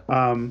 Yeah.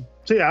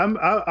 So yeah,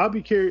 I'll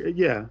be curious.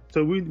 Yeah.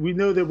 So we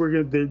know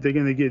that they're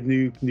gonna get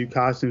new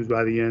costumes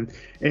by the end,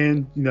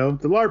 and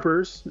the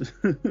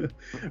LARPers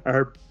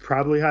are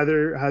probably how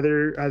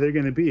they're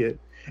gonna be it.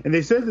 And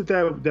they said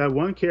that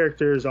one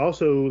character is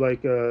also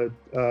like a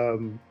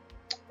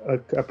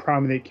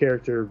prominent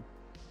character.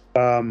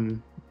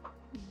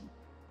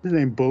 His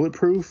name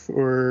Bulletproof,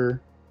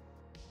 or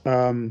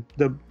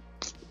the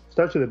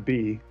starts with a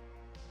B.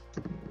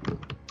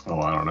 Oh,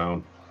 I don't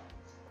know.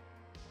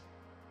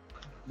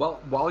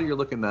 Well, while you're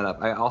looking that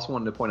up, I also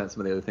wanted to point out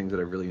some of the other things that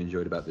I really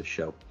enjoyed about this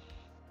show.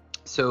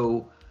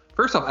 So,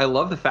 first off, I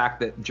love the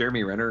fact that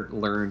Jeremy Renner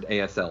learned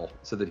ASL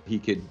so that he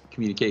could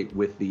communicate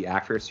with the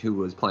actress who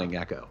was playing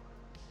Echo.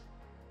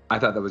 I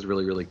thought that was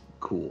really, really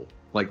cool.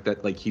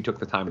 Like he took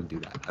the time to do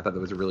that. I thought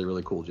that was a really,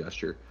 really cool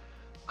gesture.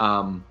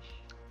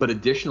 But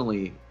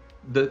additionally,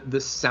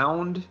 the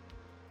sound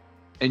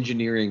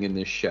engineering in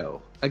this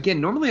show,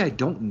 again, normally I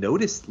don't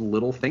notice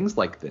little things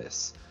like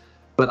this,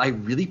 but I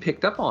really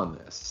picked up on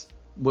this.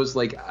 Was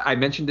like, I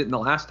mentioned it in the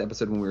last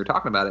episode when we were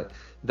talking about it,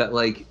 that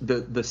like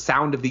the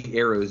sound of the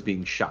arrows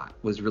being shot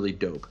was really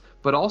dope.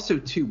 But also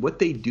too, what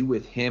they do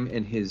with him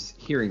and his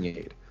hearing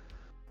aid.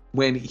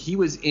 When he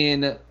was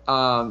in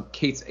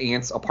Kate's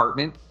aunt's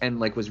apartment and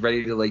like was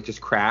ready to like just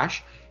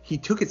crash, he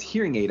took his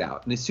hearing aid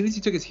out. And as soon as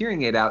he took his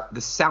hearing aid out, the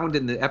sound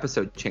in the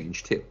episode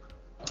changed too.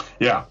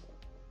 Yeah.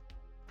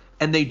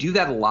 And they do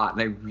that a lot,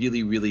 and I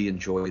really, really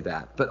enjoy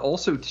that. But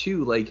also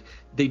too, like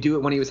they do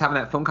it when he was having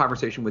that phone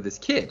conversation with his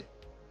kid,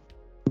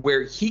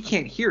 where he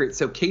can't hear it,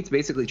 so Kate's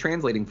basically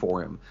translating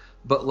for him.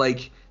 But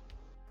like,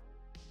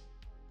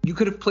 you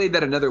could have played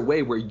that another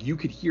way where you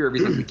could hear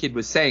everything the kid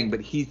was saying,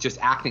 but he's just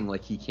acting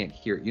like he can't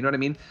hear it. You know what I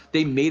mean?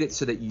 They made it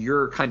so that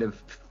you're kind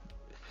of,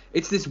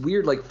 it's this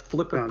weird like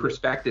flip of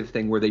perspective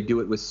thing where they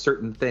do it with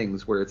certain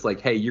things where it's like,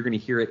 hey, you're going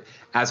to hear it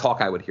as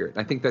Hawkeye would hear it.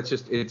 And I think that's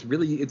just, it's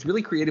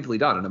really creatively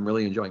done, and I'm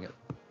really enjoying it.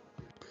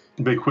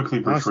 They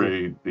quickly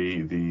portray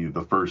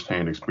the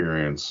first-hand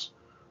experience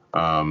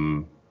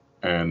and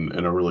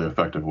in a really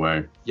effective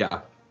way.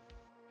 Yeah,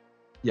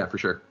 for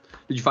sure.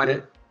 Did you find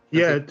it?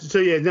 Yeah. So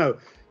yeah, no.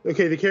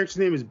 Okay, the character's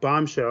name is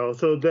Bombshell.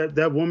 So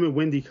that woman,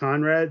 Wendy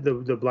Conrad,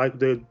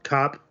 the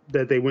cop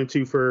that they went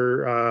to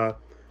for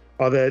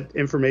all that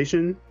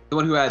information. The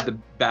one who had the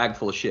bag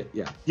full of shit.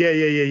 Yeah.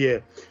 Yeah.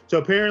 So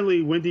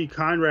apparently, Wendy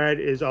Conrad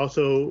is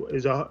also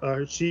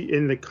she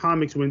in the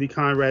comics. Wendy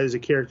Conrad is a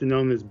character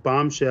known as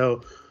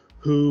Bombshell,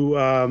 who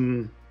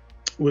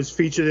was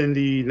featured in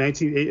the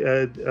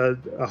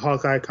a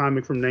Hawkeye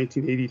comic from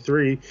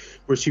 1983,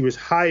 where she was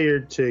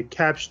hired to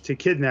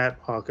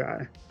kidnap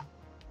Hawkeye.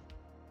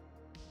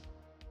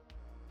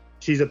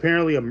 She's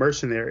apparently a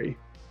mercenary,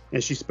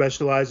 and she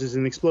specializes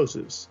in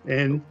explosives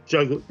and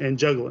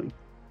juggling.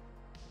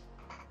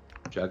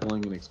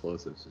 Juggling and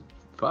explosives.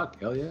 Fuck,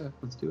 hell yeah,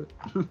 let's do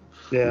it.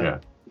 Yeah.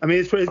 I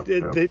mean,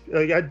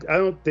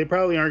 they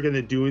probably aren't going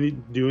to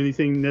do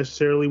anything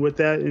necessarily with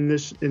that in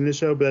this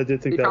show, but I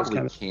did think that was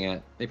kind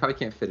of. They probably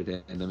can't fit it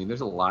in. I mean,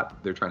 there's a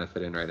lot they're trying to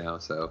fit in right now.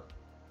 So.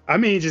 I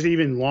mean, just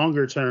even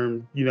longer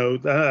term,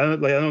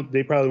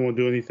 they probably won't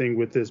do anything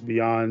with this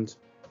beyond.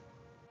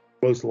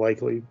 Most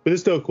likely, but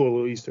it's still a cool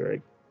little Easter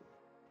egg.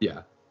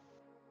 Yeah,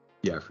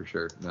 for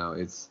sure. No,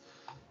 it's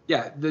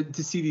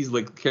to see these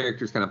like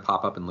characters kind of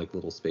pop up in like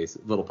little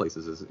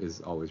places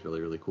is always really,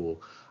 really cool.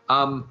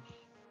 So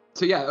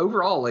yeah,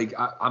 overall, like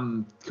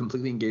I'm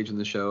completely engaged in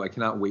the show. I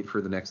cannot wait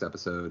for the next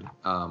episode.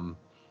 I'm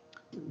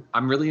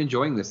really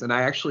enjoying this, and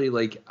I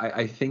actually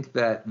I think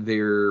that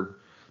they're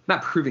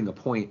not proving a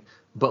point,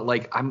 but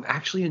like I'm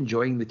actually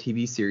enjoying the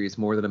TV series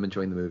more than I'm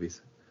enjoying the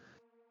movies,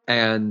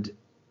 and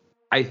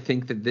I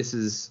think that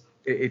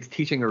it's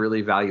teaching a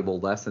really valuable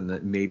lesson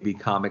that maybe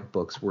comic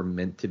books were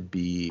meant to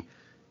be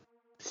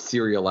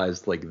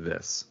serialized like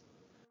this.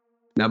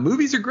 Now,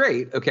 movies are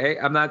great, okay?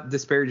 I'm not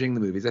disparaging the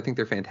movies. I think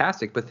they're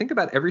fantastic. But think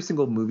about every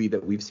single movie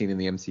that we've seen in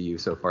the MCU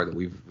so far that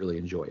we've really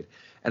enjoyed.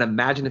 And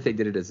imagine if they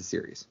did it as a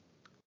series.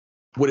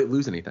 Would it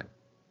lose anything?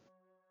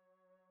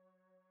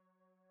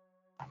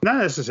 Not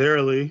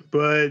necessarily,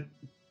 but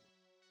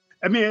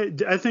I mean,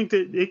 I think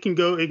that it can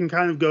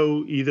kind of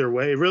go either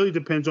way. It really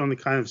depends on the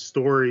kind of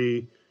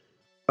story,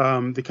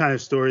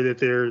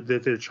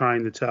 that they're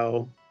trying to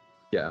tell.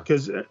 Yeah.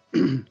 Because,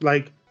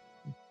 like,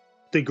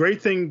 the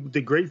great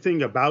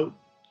thing about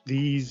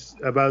these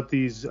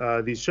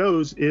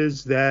shows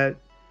is that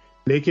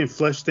they can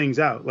flesh things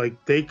out.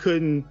 Like, they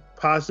couldn't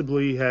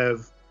possibly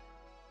have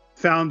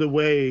found a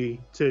way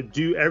to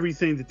do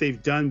everything that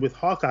they've done with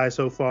Hawkeye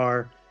so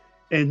far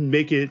and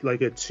make it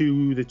like a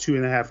 2 to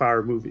 2.5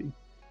 hour movie.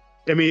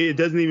 I mean, it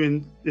doesn't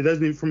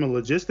even from a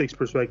logistics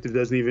perspective,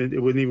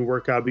 it wouldn't even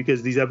work out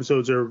because these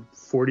episodes are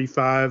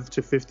 45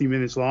 to 50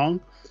 minutes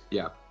long.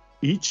 Yeah.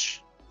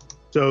 Each.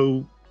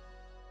 So,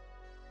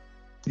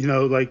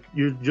 like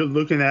you're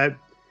looking at,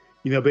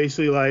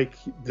 basically like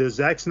the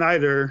Zack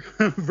Snyder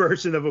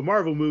version of a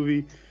Marvel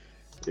movie.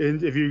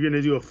 And if you're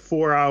gonna do a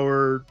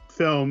 4-hour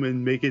film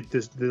and make it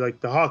like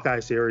the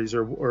Hawkeye series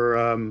or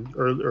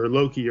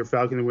Loki or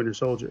Falcon and Winter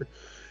Soldier,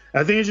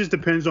 I think it just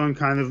depends on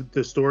kind of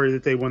the story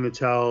that they want to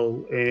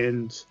tell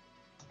and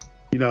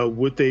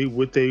what they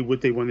want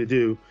to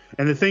do.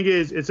 And the thing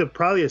is, it's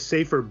probably a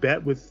safer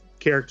bet with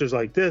characters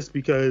like this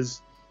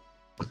because,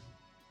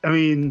 I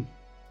mean,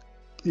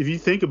 if you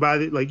think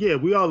about it, like, yeah,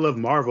 we all love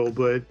Marvel,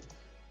 but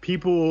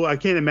I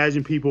can't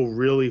imagine people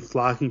really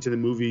flocking to the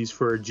movies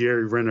for a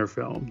Jeremy Renner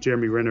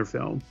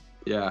film.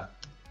 Yeah.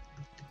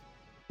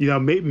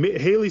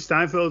 Haley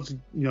Steinfeld's,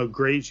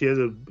 great. She has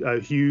a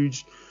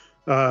huge,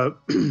 a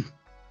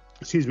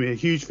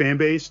huge fan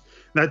base.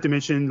 Not to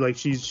mention, like,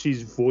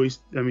 she's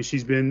voiced. I mean,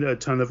 she's been a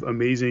ton of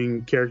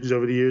amazing characters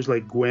over the years,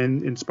 like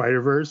Gwen in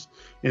Spider-Verse.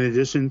 In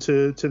addition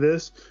to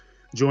this,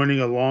 joining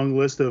a long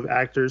list of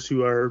actors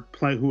who are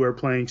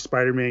playing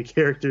Spider-Man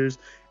characters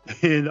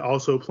and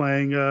also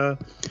playing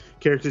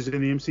characters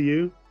in the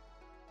MCU,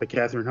 like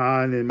Catherine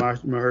Hahn and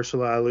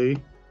Mahershala Ali.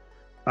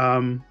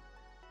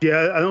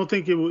 I don't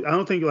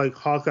think like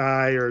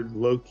Hawkeye or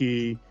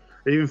Loki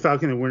or even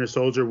Falcon and Winter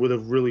Soldier would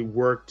have really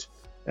worked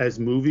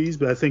as movies,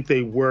 but I think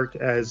they work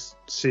as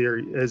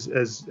series.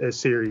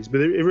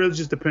 But it really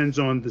just depends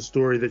on the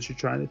story that you're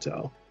trying to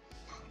tell.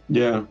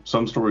 Yeah,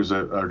 some stories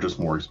that are just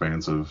more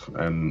expansive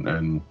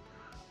and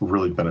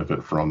really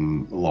benefit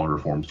from longer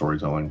form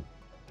storytelling.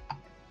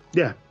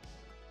 Yeah,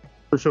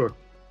 for sure.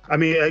 I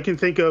mean, I can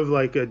think of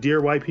like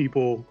Dear White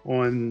People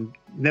on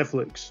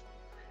Netflix.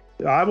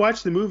 I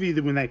watched the movie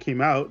when that came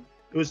out.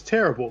 It was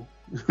terrible.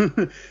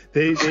 It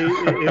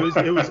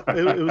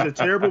was a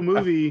terrible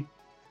movie,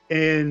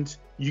 and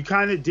you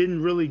kind of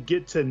didn't really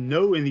get to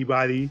know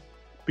anybody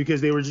because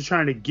they were just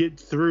trying to get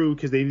through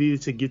because they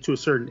needed to get to a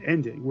certain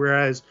ending.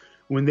 Whereas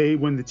when the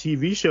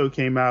TV show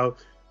came out,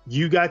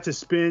 you got to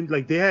spend,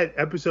 like, they had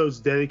episodes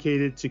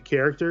dedicated to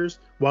characters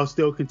while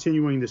still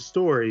continuing the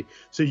story.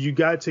 So you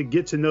got to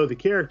get to know the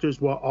characters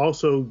while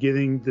also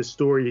getting the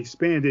story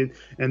expanded.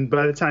 And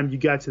by the time you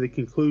got to the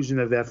conclusion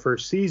of that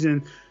first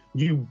season,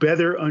 you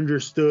better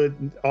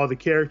understood all the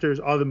characters,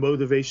 all the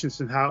motivations,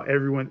 and how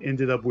everyone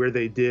ended up where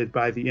they did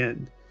by the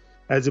end.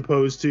 As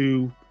opposed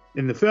to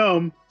in the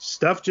film,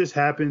 stuff just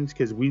happened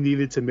because we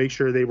needed to make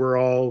sure they were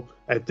all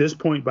at this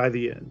point by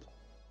the end.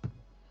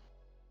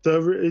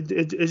 So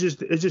it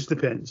just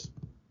depends.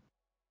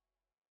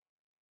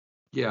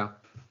 Yeah.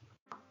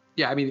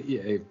 I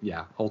mean,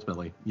 yeah.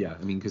 Ultimately, yeah.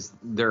 I mean, because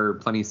there are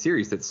plenty of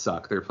series that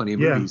suck. There are plenty of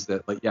movies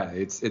that, like, yeah,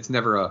 it's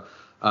never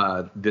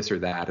a this or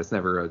that. It's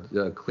never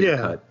a clear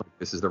cut. Like,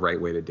 this is the right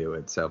way to do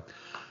it. So,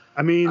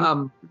 I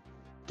mean,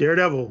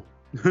 Daredevil.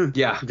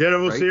 Yeah.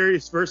 Daredevil right?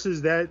 series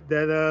versus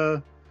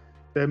that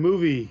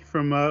movie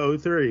from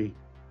 2003.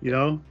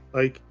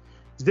 Like.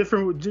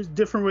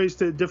 Different ways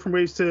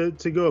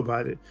to go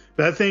about it.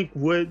 But I think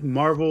what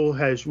Marvel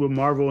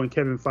and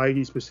Kevin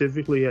Feige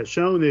specifically has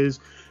shown is,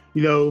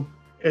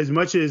 as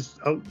much as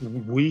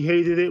we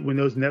hated it when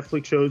those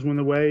Netflix shows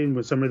went away and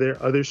when some of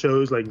their other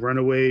shows like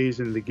Runaways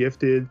and The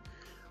Gifted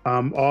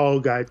all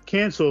got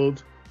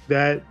canceled,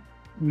 that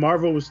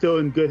Marvel was still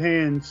in good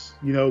hands,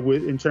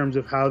 in terms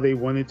of how they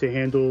wanted to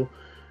handle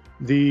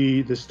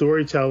the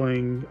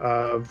storytelling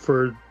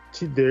for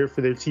their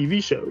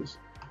TV shows.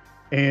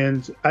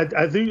 And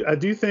I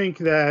do think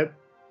that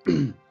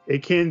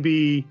it can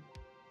be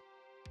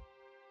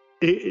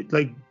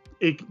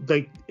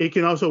it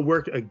can also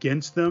work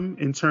against them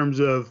in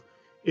terms of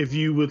if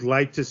you would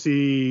like to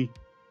see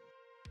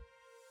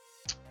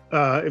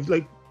if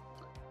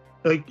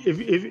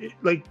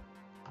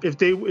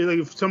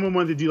someone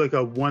wanted to do like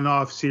a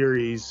one-off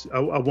series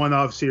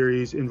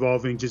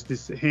involving just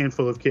this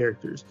handful of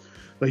characters,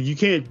 like, you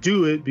can't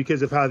do it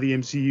because of how the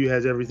MCU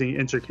has everything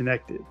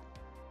interconnected.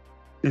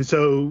 And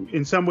so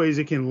in some ways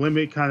it can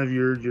limit kind of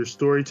your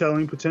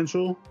storytelling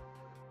potential,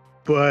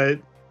 but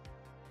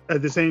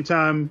at the same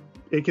time,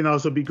 it can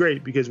also be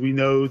great because we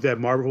know that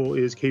Marvel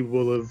is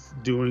capable of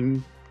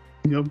doing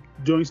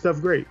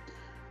stuff great.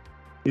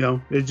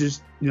 It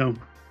just,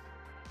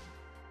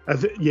 I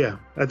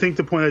think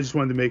the point I just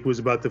wanted to make was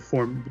about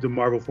the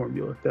Marvel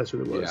formula. That's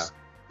what it was.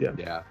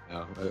 Yeah.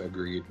 No,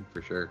 agreed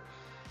for sure.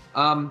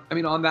 I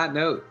mean, on that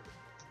note,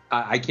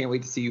 I can't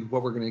wait to see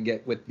what we're going to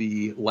get with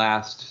the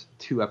last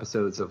 2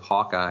 episodes of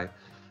Hawkeye.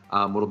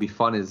 What'll be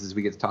fun is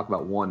we get to talk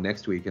about one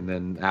next week, and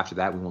then after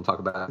that, we won't talk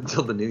about it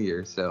until the new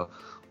year. So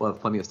we'll have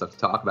plenty of stuff to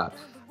talk about.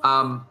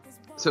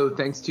 So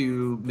thanks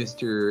to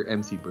Mr.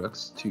 MC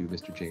Brooks, to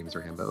Mr. James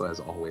Rambo, as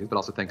always, but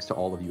also thanks to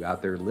all of you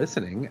out there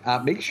listening.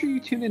 Make sure you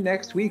tune in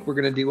next week. We're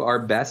going to do our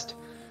best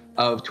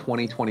of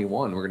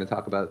 2021. We're going to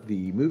talk about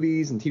the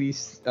movies and TV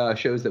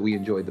shows that we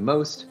enjoyed the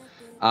most.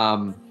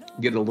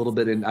 Get a little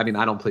bit in. I mean,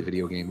 I don't play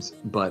video games,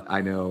 but I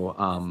know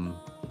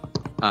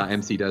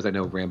MC does. I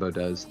know Rambo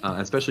does,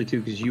 especially too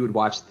because you would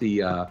watch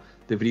the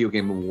video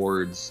game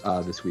awards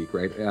this week,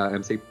 right,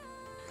 MC?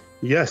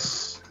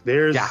 Yes,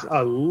 there's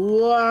a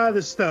lot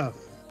of stuff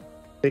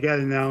that got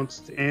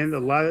announced, and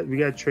we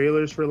got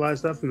trailers for a lot of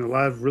stuff, and a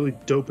lot of really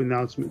dope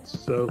announcements.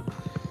 So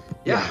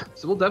Yeah,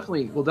 so we'll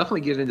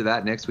definitely get into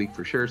that next week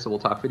for sure. So we'll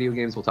talk video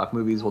games, we'll talk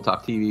movies, we'll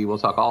talk TV, we'll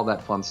talk all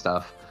that fun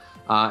stuff,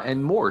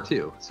 and more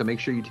too. So make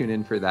sure you tune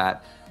in for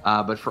that.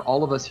 But for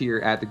all of us here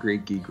at the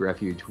Great Geek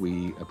Refuge,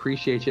 we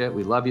appreciate you.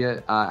 We love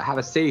you. Have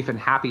a safe and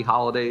happy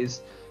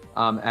holidays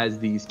as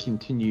these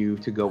continue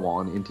to go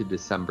on into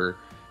December.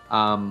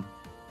 And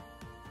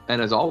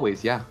as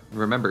always,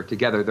 remember,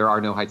 together there are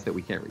no heights that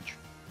we can't reach.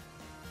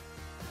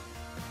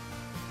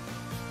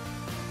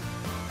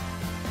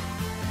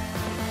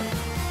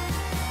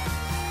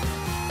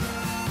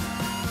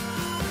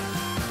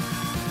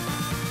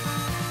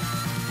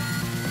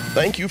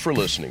 Thank you for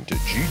listening to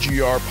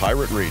GGR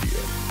Pirate Radio.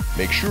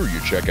 Make sure you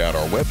check out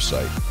our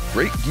website,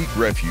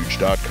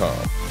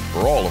 GreatGeekRefuge.com,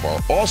 for all of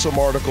our awesome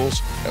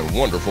articles and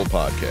wonderful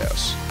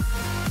podcasts.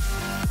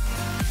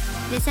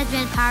 This has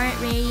been Pirate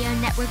Radio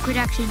Network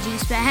production,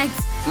 Juice Bags.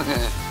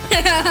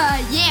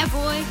 Yeah,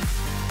 boy.